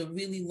you goes a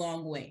really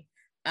long way.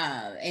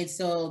 And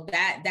so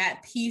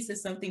that piece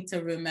is something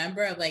to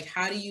remember of like,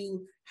 how do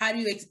you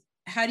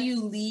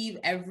leave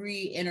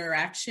every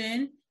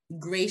interaction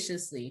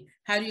graciously?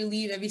 How do you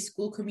leave every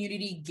school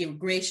community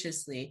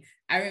graciously?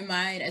 I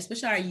remind,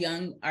 especially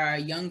our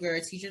younger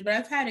teachers, but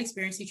I've had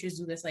experienced teachers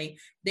do this, like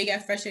they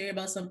get frustrated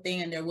about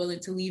something and they're willing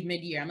to leave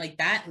mid-year. I'm like,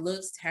 that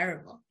looks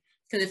terrible.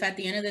 Because if at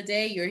the end of the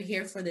day, you're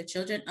here for the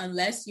children,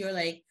 unless you're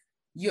like,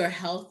 your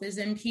health is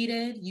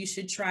impeded, you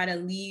should try to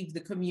leave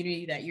the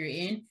community that you're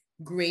in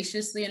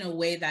graciously in a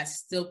way that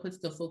still puts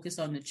the focus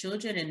on the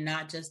children and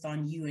not just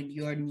on you and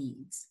your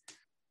needs.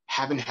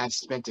 Haven't had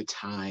spent a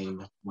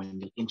time when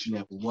the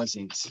internet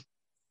wasn't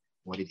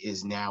what it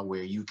is now,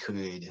 where you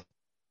could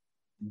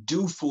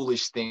do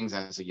foolish things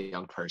as a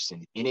young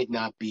person and it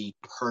not be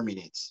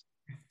permanent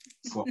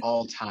for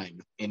all time.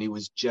 And it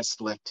was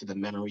just left to the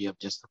memory of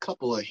just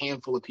a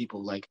handful of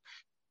people, like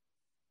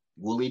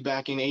Wooly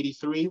back in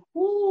 83,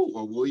 whoo,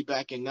 or Wooly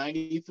back in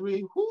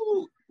 93,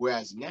 whoo.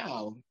 Whereas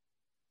now,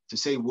 to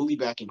say Wooly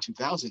back in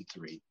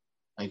 2003,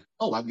 like,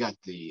 oh, I got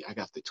the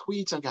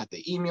tweets, I got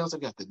the emails, I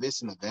got the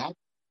this and the that.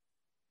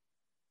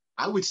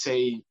 I would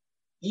say,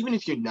 even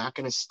if you're not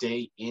going to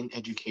stay in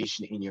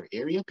education in your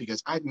area,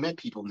 because I've met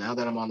people now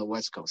that I'm on the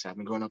West Coast, I've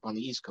been growing up on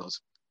the East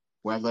Coast,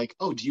 where I'm like,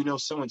 oh, do you know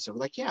so-and-so?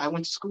 Like, yeah, I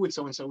went to school with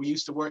so-and-so. We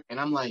used to work. And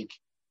I'm like,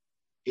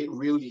 it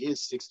really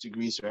is 6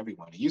 degrees for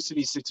everyone. It used to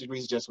be 6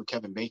 degrees just with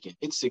Kevin Bacon.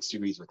 It's 6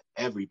 degrees with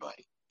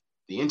everybody.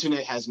 The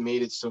internet has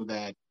made it so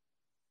that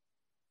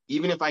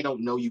even if I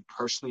don't know you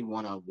personally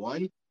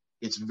one-on-one,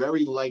 it's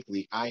very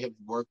likely I have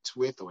worked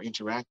with or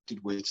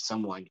interacted with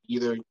someone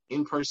either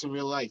in person,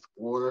 real life,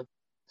 or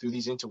through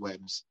these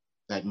interwebs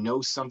that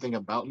knows something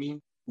about me,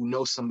 who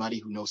knows somebody,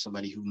 who knows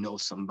somebody, who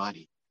knows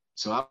somebody.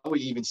 So I would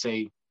even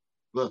say,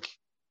 look,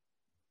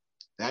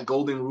 that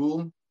golden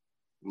rule,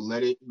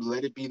 let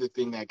it be the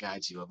thing that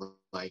guides you.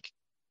 Like,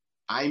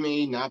 I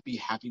may not be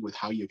happy with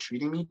how you're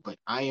treating me, but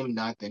I am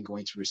not then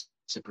going to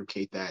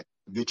reciprocate that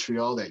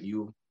vitriol that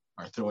you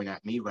are throwing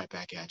at me right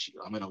back at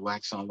you. I'm going to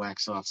wax on,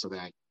 wax off, so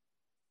that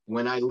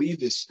when I leave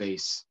this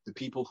space, the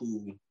people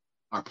who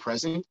are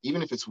present,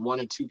 even if it's 1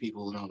 or 2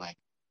 people, like,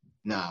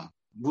 nah,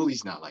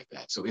 Wooly's not like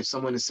that. So if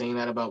someone is saying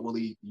that about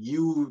Wooly,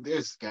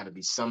 there's got to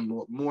be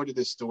some more to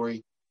this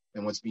story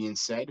than what's being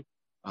said,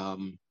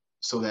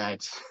 so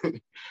that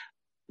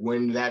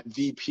when that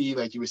VP,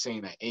 like you were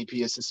saying, that AP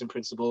assistant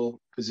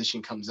principal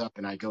position comes up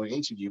and I go to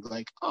interview,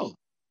 like, oh,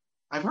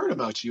 I've heard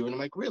about you. And I'm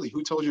like, really?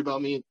 Who told you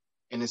about me?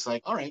 And it's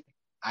like, all right,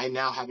 I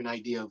now have an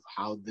idea of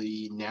how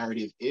the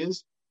narrative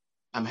is.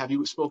 Have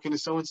you spoken to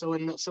so-and-so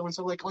and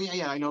so-and-so? Like, oh,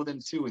 yeah, I know them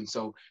too. And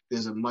so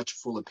there's a much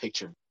fuller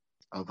picture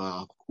of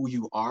who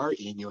you are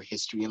in your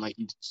history. And like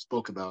you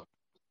spoke about,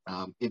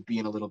 it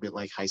being a little bit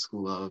like high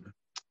school of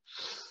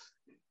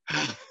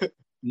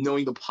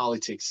knowing the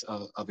politics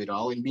of it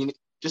all and being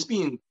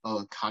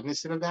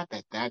cognizant of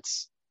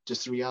that's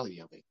just the reality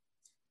of it.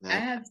 I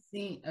have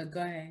seen,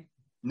 go ahead.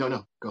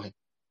 No, go ahead.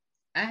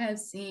 I have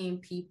seen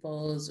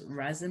people's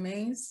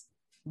resumes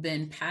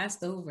been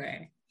passed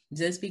over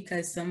just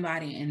because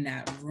somebody in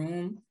that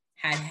room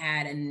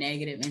had a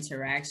negative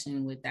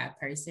interaction with that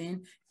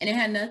person, and it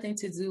had nothing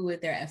to do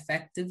with their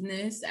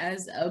effectiveness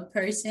as a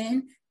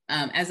person,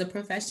 as a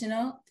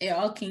professional. It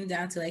all came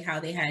down to like how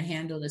they had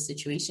handled a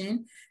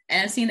situation.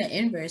 And I've seen the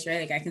inverse,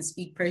 right? Like I can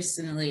speak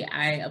personally.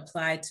 I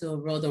applied to a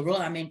role, the role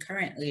I'm in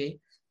currently,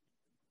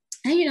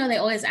 and they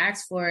always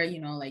ask for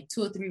like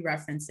 2 or 3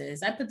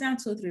 references. I put down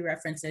 2 or 3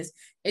 references.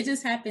 It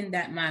just happened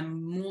that my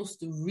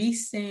most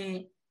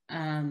recent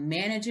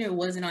manager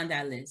wasn't on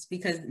that list,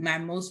 because my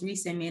most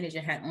recent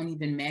manager had only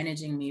been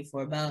managing me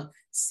for about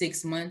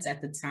 6 months at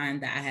the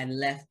time that I had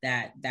left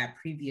that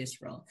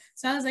previous role.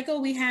 So I was like, oh,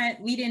 we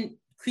didn't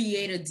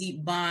create a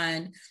deep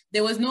bond.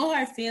 There was no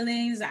hard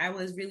feelings. I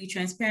was really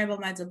transparent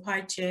about my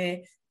departure.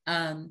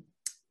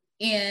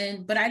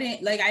 But I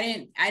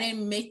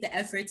didn't make the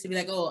effort to be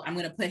like, oh, I'm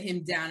gonna put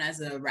him down as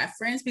a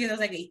reference, because I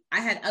was like, I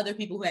had other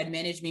people who had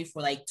managed me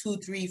for like 2,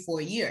 3, 4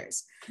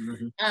 years.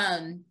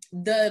 Mm-hmm.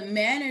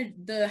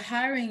 The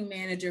hiring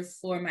manager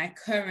for my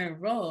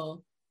current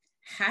role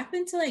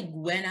happened to like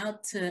went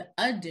out to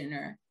a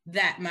dinner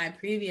that my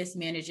previous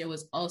manager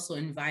was also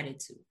invited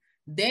to.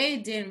 They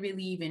didn't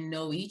really even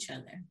know each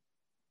other.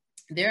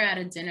 They're at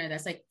a dinner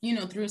that's like,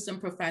 through some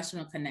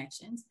professional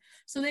connections.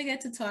 So they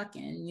get to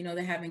talking,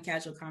 they're having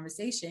casual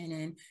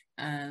conversation.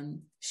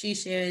 And she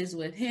shares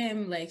with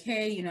him like,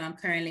 hey, I'm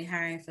currently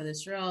hiring for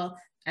this role.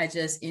 I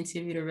just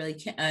interviewed a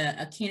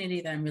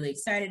candidate that I'm really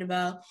excited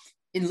about.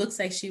 It looks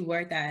like she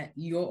worked at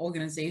your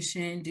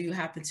organization. Do you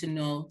happen to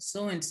know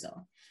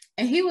so-and-so?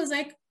 And he was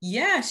like,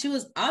 yeah, she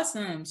was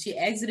awesome. She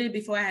exited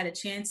before I had a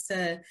chance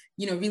to,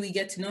 really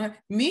get to know her.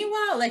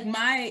 Meanwhile, like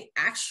my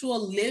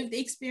actual lived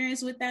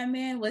experience with that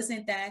man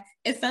wasn't that.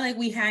 It felt like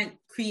we hadn't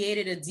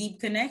created a deep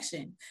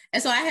connection.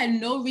 And so I had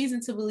no reason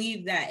to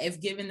believe that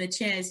if given the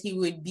chance, he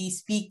would be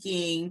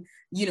speaking,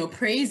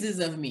 praises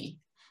of me.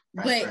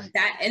 Right.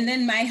 And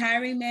then my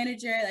hiring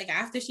manager, like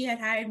after she had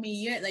hired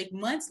me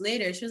months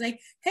later, she was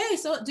like, hey,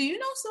 so do you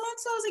know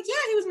so-and-so? I was like,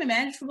 yeah, he was my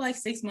manager for like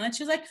 6 months.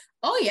 She was like,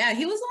 oh yeah,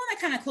 he was the one that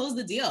kind of closed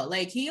the deal.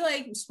 Like he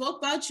like spoke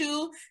about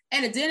you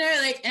at a dinner.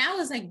 And I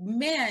was like,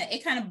 man,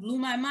 it kind of blew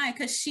my mind,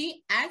 because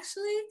she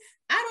actually,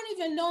 I don't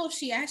even know if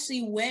she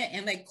actually went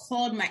and like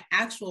called my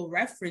actual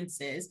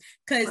references,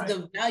 because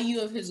the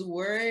value of his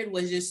word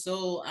was just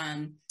so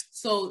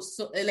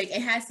like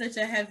it had such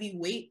a heavy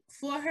weight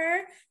for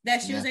her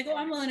that she was like, oh,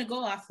 I'm willing to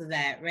go off of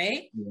that,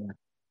 right? Yeah.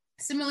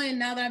 Similarly,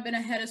 now that I've been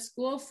a head of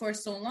school for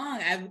so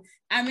long,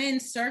 I'm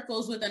in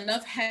circles with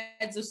enough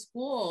heads of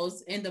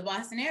schools in the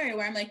Boston area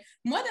where I'm like,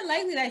 more than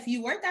likely that if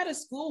you worked at a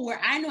school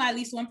where I know at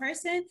least one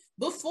person,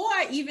 before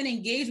I even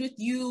engage with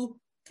you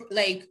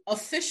like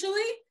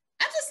officially,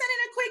 I'm just sending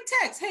a quick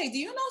text. Hey, do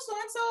you know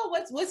so-and-so?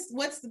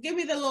 What's give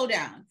me the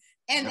lowdown.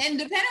 And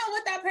depending on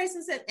what that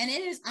person said, and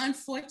it is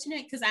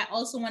unfortunate, because I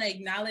also want to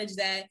acknowledge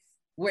that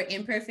we're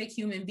imperfect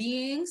human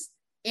beings.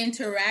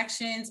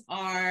 Interactions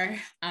are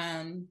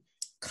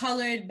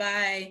colored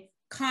by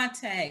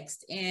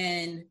context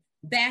and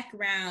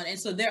background. And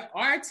so there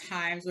are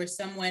times where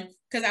someone,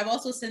 because I've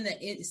also seen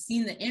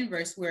the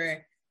inverse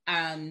where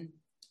someone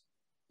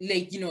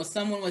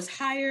was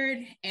hired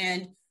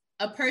and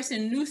a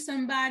person knew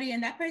somebody,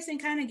 and that person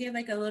kind of gave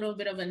like a little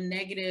bit of a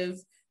negative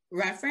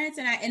reference.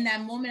 And in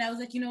that moment, I was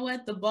like, you know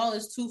what? The ball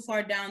is too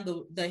far down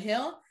the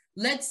hill.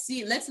 Let's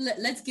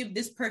give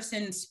this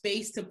person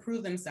space to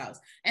prove themselves.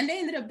 And they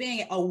ended up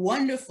being a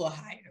wonderful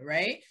hire,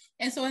 right?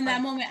 And so in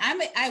that moment,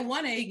 I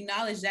want to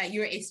acknowledge that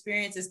your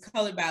experience is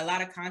colored by a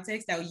lot of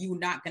context that you're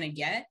not going to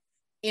get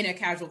in a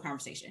casual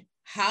conversation.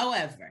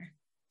 However,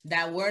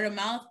 that word of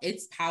mouth,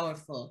 it's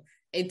powerful.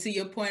 And to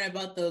your point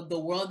about the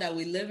world that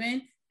we live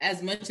in,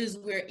 as much as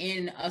we're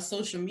in a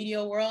social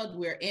media world,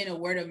 we're in a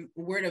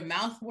word of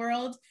mouth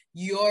world.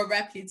 Your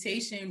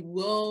reputation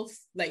will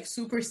like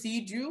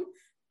supersede you.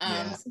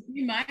 So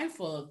be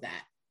mindful of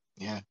that.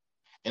 Yeah.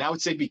 And I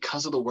would say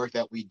because of the work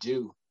that we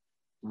do,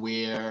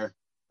 we're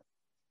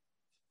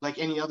like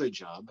any other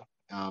job,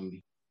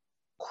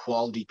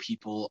 quality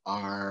people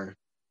are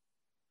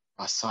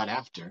sought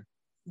after.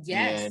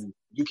 Yes. And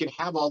you can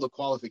have all the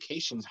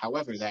qualifications.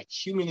 However, that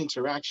human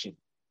interaction,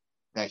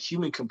 that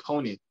human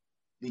component,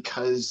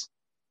 because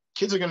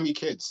kids are going to be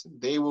kids.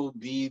 They will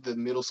be the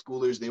middle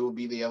schoolers. They will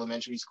be the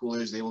elementary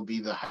schoolers. They will be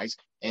the high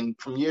school. And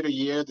from year to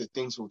year, the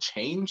things will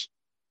change.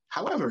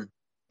 However,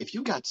 if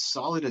you got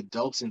solid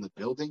adults in the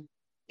building,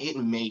 it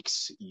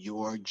makes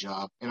your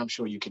job, and I'm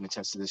sure you can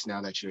attest to this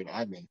now that you're an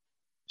admin,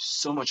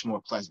 so much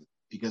more pleasant.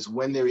 Because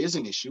when there is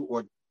an issue,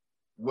 or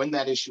when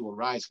that issue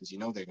arises, because you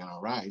know they're going to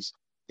arise,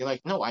 you're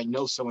like, no, I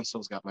know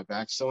so-and-so's got my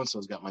back,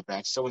 so-and-so's got my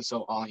back,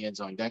 so-and-so all hands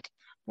on deck.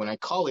 When I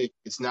call it,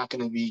 it's not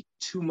going to be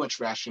too much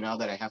rationale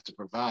that I have to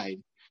provide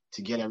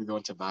to get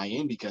everyone to buy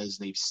in, because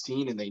they've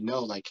seen and they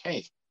know, like,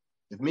 hey,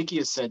 if Mickey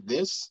has said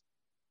this,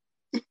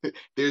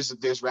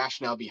 there's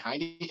rationale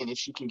behind it, and if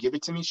she can give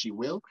it to me, she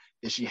will.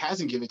 If she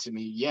hasn't given it to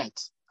me yet,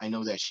 I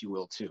know that she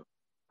will too.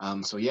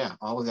 So yeah,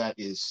 all of that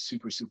is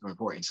super, super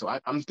important. So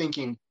I'm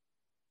thinking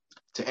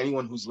to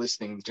anyone who's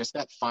listening, just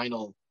that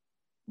final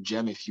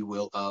gem, if you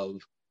will,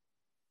 of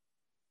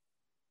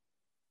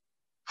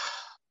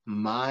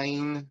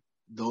mine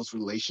those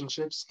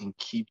relationships and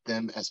keep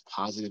them as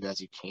positive as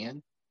you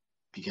can,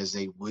 because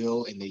they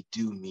will and they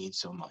do mean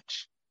so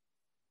much.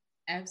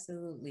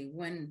 Absolutely,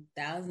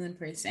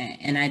 1000%.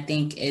 And I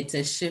think it's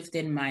a shift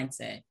in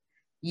mindset.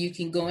 You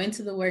can go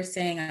into the work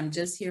saying, I'm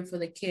just here for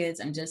the kids,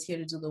 I'm just here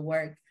to do the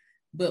work,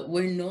 but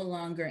we're no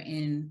longer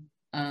in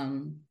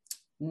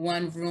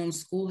one room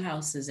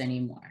schoolhouses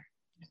anymore.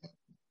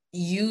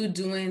 You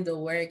doing the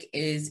work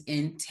is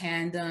in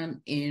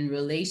tandem, in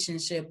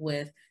relationship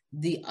with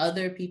the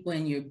other people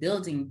in your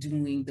building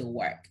doing the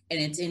work.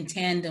 And it's in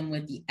tandem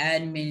with the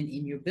admin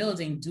in your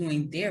building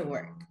doing their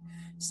work.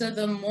 So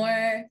the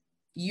more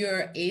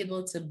you're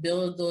able to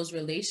build those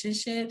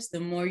relationships, the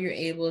more you're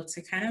able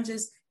to kind of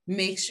just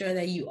make sure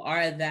that you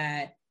are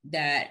that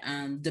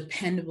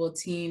dependable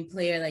team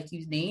player, like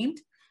you named.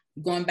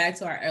 Going back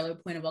to our earlier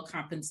point about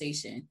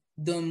compensation,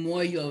 the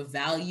more your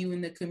value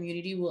in the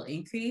community will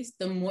increase,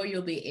 the more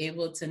you'll be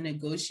able to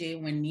negotiate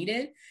when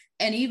needed.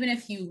 And even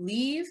if you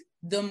leave,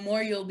 the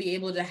more you'll be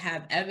able to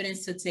have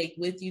evidence to take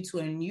with you to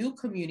a new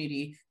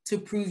community to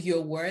prove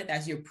your worth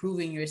as you're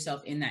proving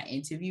yourself in that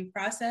interview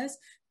process.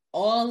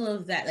 All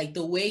of that, like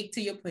the way,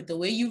 to your point, the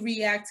way you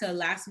react to a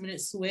last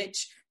minute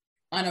switch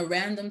on a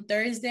random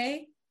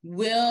Thursday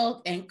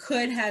will and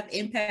could have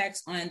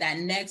impacts on that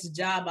next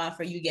job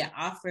offer you get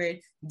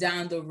offered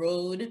down the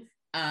road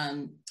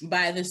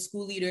by the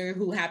school leader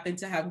who happened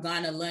to have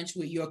gone to lunch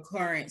with your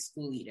current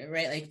school leader,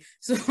 right? Like,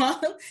 so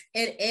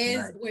it is,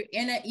 right. We're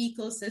in an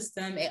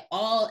ecosystem.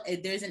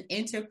 There's an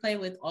interplay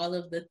with all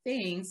of the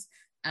things.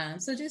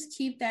 So just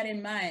keep that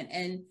in mind.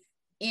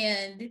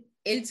 And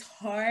it's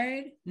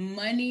hard.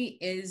 Money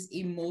is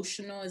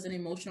emotional, is an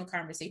emotional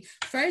conversation.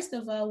 First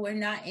of all, we're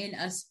not in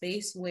a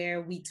space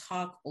where we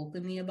talk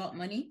openly about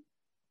money.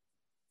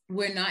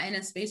 We're not in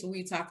a space where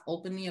we talk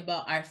openly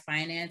about our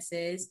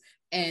finances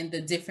and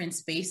the different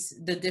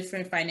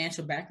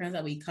financial backgrounds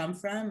that we come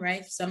from,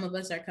 right? Some of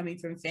us are coming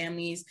from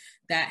families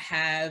that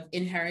have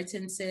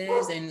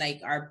inheritances and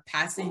like are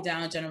passing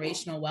down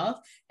generational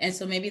wealth. And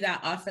so maybe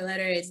that offer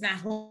letter is not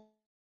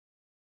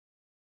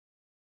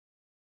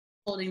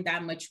holding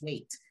that much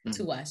weight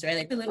to us, right?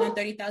 Like to live on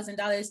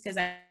 $30,000 because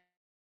I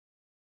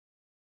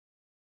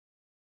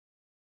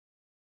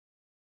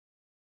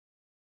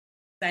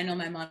know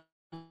my mom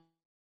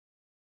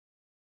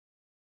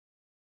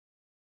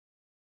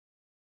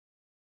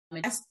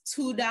that's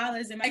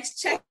 $2 and my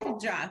next check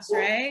drops,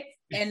 right?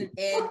 And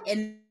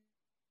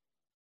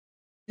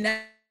not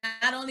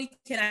only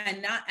can I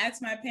not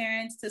ask my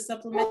parents to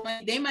supplement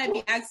money, they might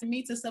be asking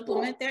me to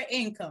supplement their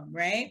income,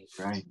 right?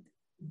 Right.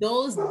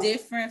 Those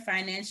different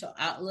financial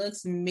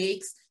outlooks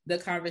makes the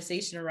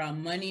conversation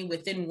around money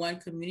within one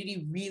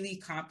community really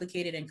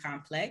complicated and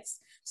complex.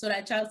 So what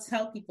I try to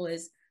tell people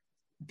is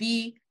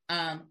be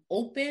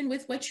open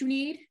with what you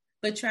need,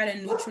 but try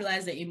to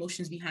neutralize the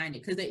emotions behind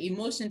it, because the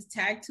emotions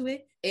tagged to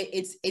it,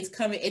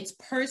 it's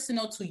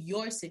personal to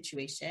your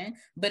situation,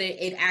 but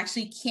it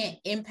actually can't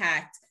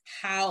impact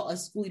how a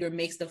school leader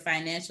makes the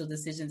financial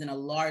decisions in a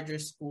larger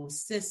school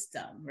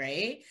system,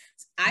 right?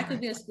 So I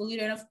could be a school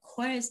leader, and of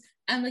course,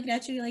 I'm looking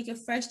at you like a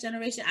fresh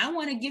generation. I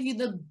want to give you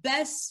the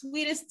best,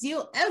 sweetest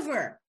deal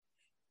ever.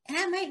 And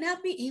I might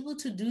not be able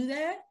to do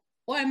that,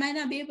 or I might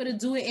not be able to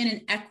do it in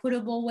an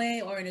equitable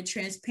way or in a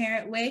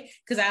transparent way,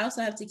 because I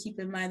also have to keep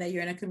in mind that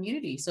you're in a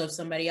community. So if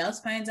somebody else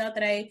finds out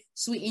that I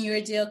sweeten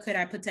your deal, could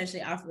I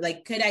potentially offer,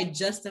 like, could I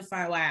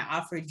justify why I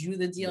offered you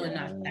the deal and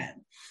not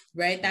them?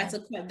 Right?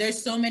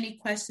 There's so many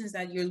questions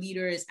that your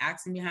leader is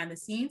asking behind the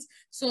scenes.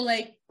 So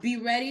like, be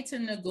ready to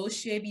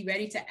negotiate, be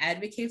ready to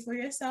advocate for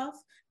yourself,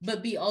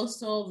 but be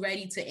also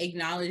ready to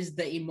acknowledge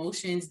the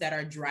emotions that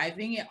are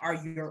driving it are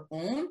your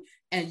own,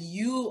 and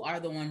you are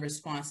the one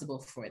responsible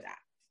for that.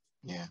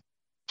 Yeah.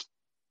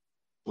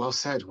 Well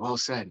said. Well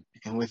said.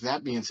 And with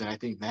that being said, I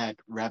think that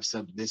wraps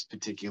up this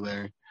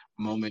particular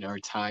moment or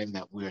time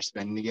that we are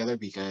spending together,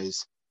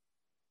 because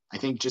I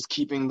think just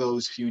keeping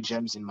those few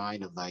gems in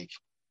mind of like,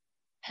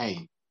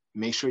 hey,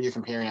 make sure you're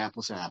comparing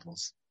apples to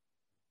apples.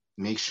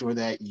 Make sure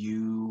that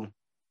you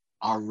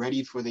are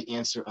ready for the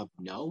answer of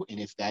no. And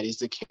if that is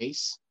the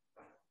case,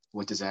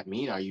 what does that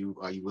mean? Are you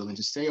willing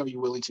to stay? Are you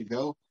willing to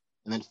go?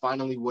 And then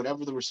finally,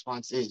 whatever the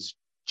response is,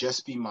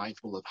 just be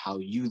mindful of how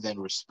you then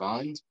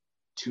respond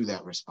to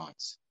that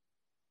response,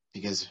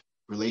 because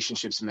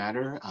relationships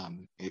matter.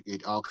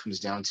 It all comes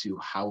down to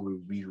how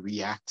we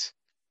react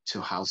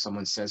to how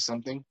someone says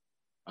something.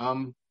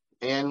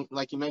 And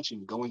like you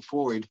mentioned, going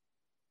forward,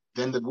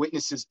 then the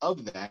witnesses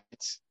of that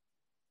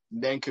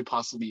then could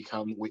possibly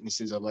become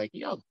witnesses of like,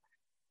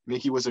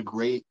 Mickey was a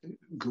great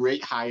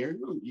hire,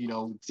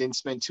 didn't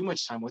spend too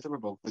much time with her,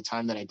 but the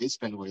time that I did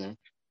spend with her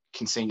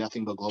can say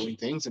nothing but glowing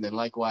things. And then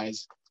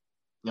likewise,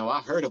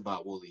 I heard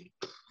about Wooly.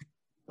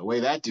 The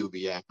way that dude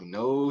be acting,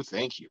 no,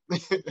 thank you.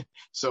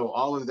 So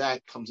all of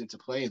that comes into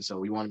play. And so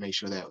we want to make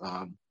sure that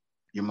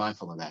you're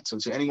mindful of that. So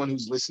to anyone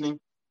who's listening,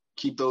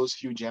 keep those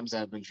few gems that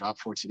have been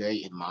dropped for today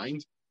in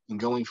mind. And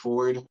going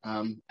forward,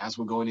 as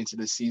we're going into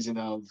the season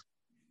of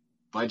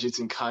budgets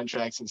and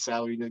contracts and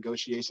salary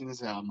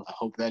negotiations, I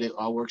hope that it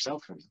all works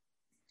out for me.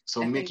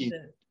 So, Mickey,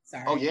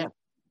 oh yeah,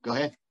 go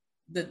ahead.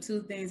 The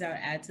two things I would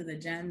add to the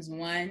gems: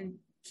 one,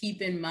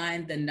 keep in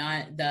mind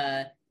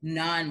the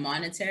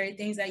non-monetary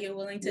things that you're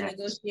willing to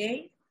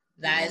negotiate.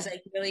 That is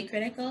like really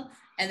critical.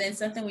 And then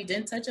something we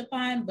didn't touch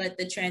upon, but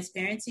the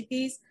transparency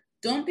piece.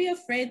 Don't be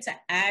afraid to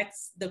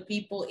ask the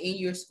people in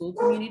your school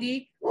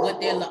community what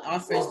their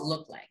offers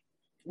look like.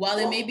 While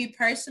it may be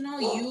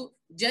personal,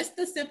 just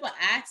the simple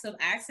acts of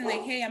asking,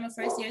 like, hey, I'm a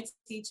first year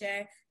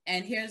teacher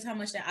and here's how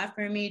much they're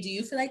offering me. Do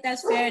you feel like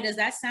that's fair? Does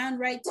that sound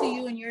right to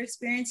you in your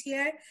experience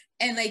here?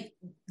 And like,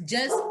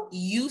 just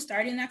you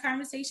starting that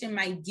conversation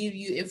might give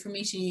you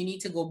information you need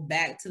to go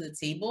back to the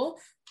table.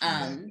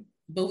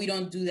 But we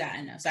don't do that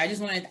enough. So I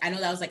just wanted, I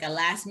know that was like a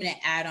last minute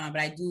add on, but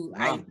I do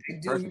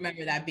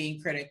remember that being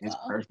critical. It's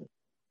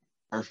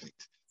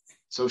perfect.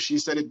 So she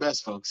said it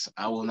best, folks.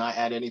 I will not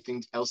add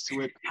anything else to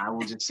it. I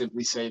will just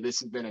simply say this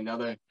has been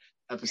another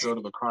episode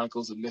of the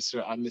Chronicles of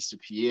Mr. I'm Mr.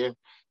 Pierre.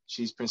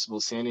 She's Principal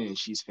Sanon, and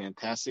she's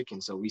fantastic.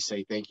 And so we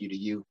say thank you to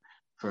you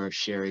for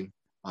sharing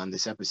on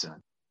this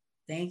episode.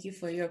 Thank you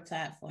for your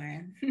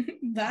platform.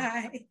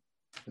 Bye.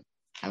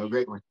 Have a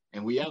great one.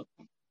 And we out.